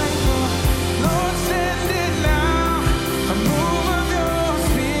revival. Lord, send it now. A move of your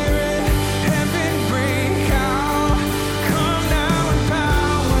spirit, heaven break out. Come now in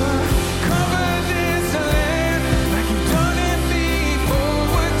power, cover this land like you've done it before.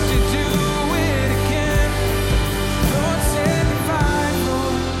 Would you do it again? Lord, send revival.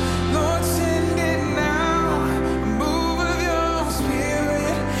 Lord, send it now. A move of your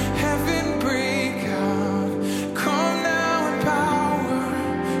spirit, heaven break out. Come now in power,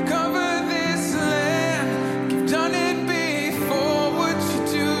 cover this land. You've done it before. Would you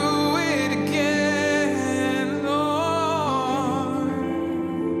do it again, Lord?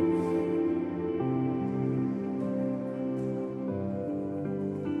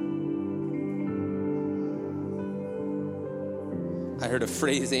 I heard a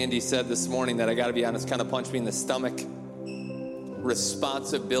phrase Andy said this morning that I got to be honest kind of punched me in the stomach.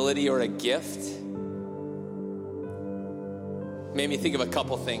 Responsibility or a gift. Made me think of a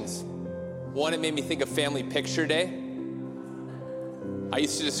couple things. One, it made me think of Family Picture Day. I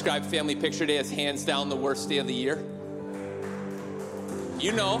used to describe Family Picture Day as hands down the worst day of the year.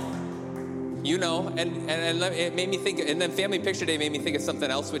 You know, and it made me think, and then Family Picture Day made me think of something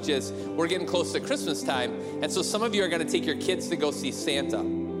else, which is we're getting close to Christmas time, and so some of you are going to take your kids to go see Santa.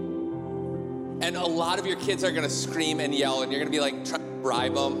 And a lot of your kids are going to scream and yell, and you're going to be like trying to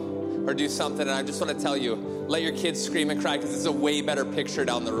bribe them or do something, and I just want to tell you, let your kids scream and cry because it's a way better picture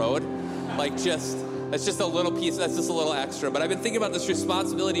down the road. Like that's just a little piece, that's just a little extra. But I've been thinking about this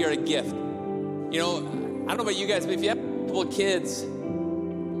responsibility or a gift. You know, I don't know about you guys, but if you have multiple kids,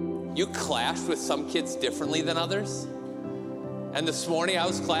 you clash with some kids differently than others. And this morning I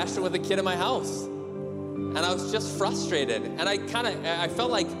was clashing with a kid in my house. And I was just frustrated. And I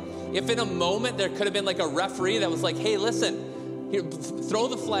felt like if in a moment there could have been like a referee that was like, hey, listen, here, throw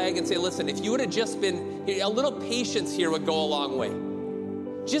the flag and say, listen, if you would have just been, a little patience here would go a long way.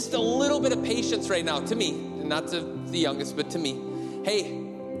 Just a little bit of patience right now to me, not to the youngest, but to me. Hey,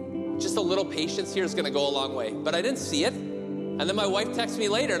 just a little patience here is going to go a long way. But I didn't see it. And then my wife texted me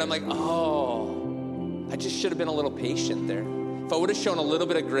later, and I'm like, oh, I just should have been a little patient there. If I would have shown a little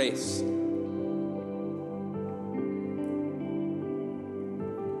bit of grace.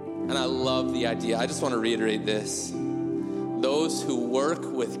 And I love the idea. I just want to reiterate this. Those who work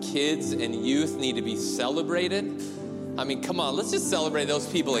with kids and youth need to be celebrated. I mean, come on, let's just celebrate those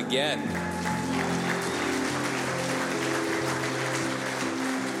people again.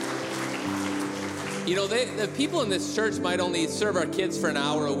 You know, the people in this church might only serve our kids for an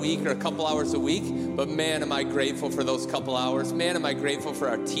hour a week or a couple hours a week, but man, am I grateful for those couple hours. Man, am I grateful for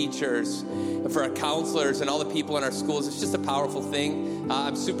our teachers and for our counselors and all the people in our schools. It's just a powerful thing.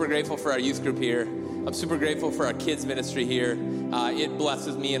 I'm super grateful for our youth group here. I'm super grateful for our kids ministry here. It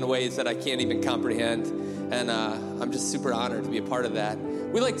blesses me in ways that I can't even comprehend. And I'm just super honored to be a part of that.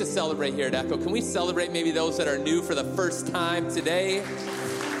 We like to celebrate here at Echo. Can we celebrate maybe those that are new for the first time today?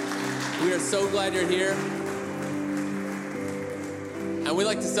 We are so glad you're here. And we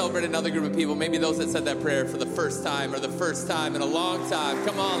like to celebrate another group of people, maybe those that said that prayer for the first time or the first time in a long time.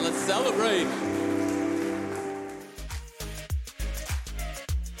 Come on, let's celebrate.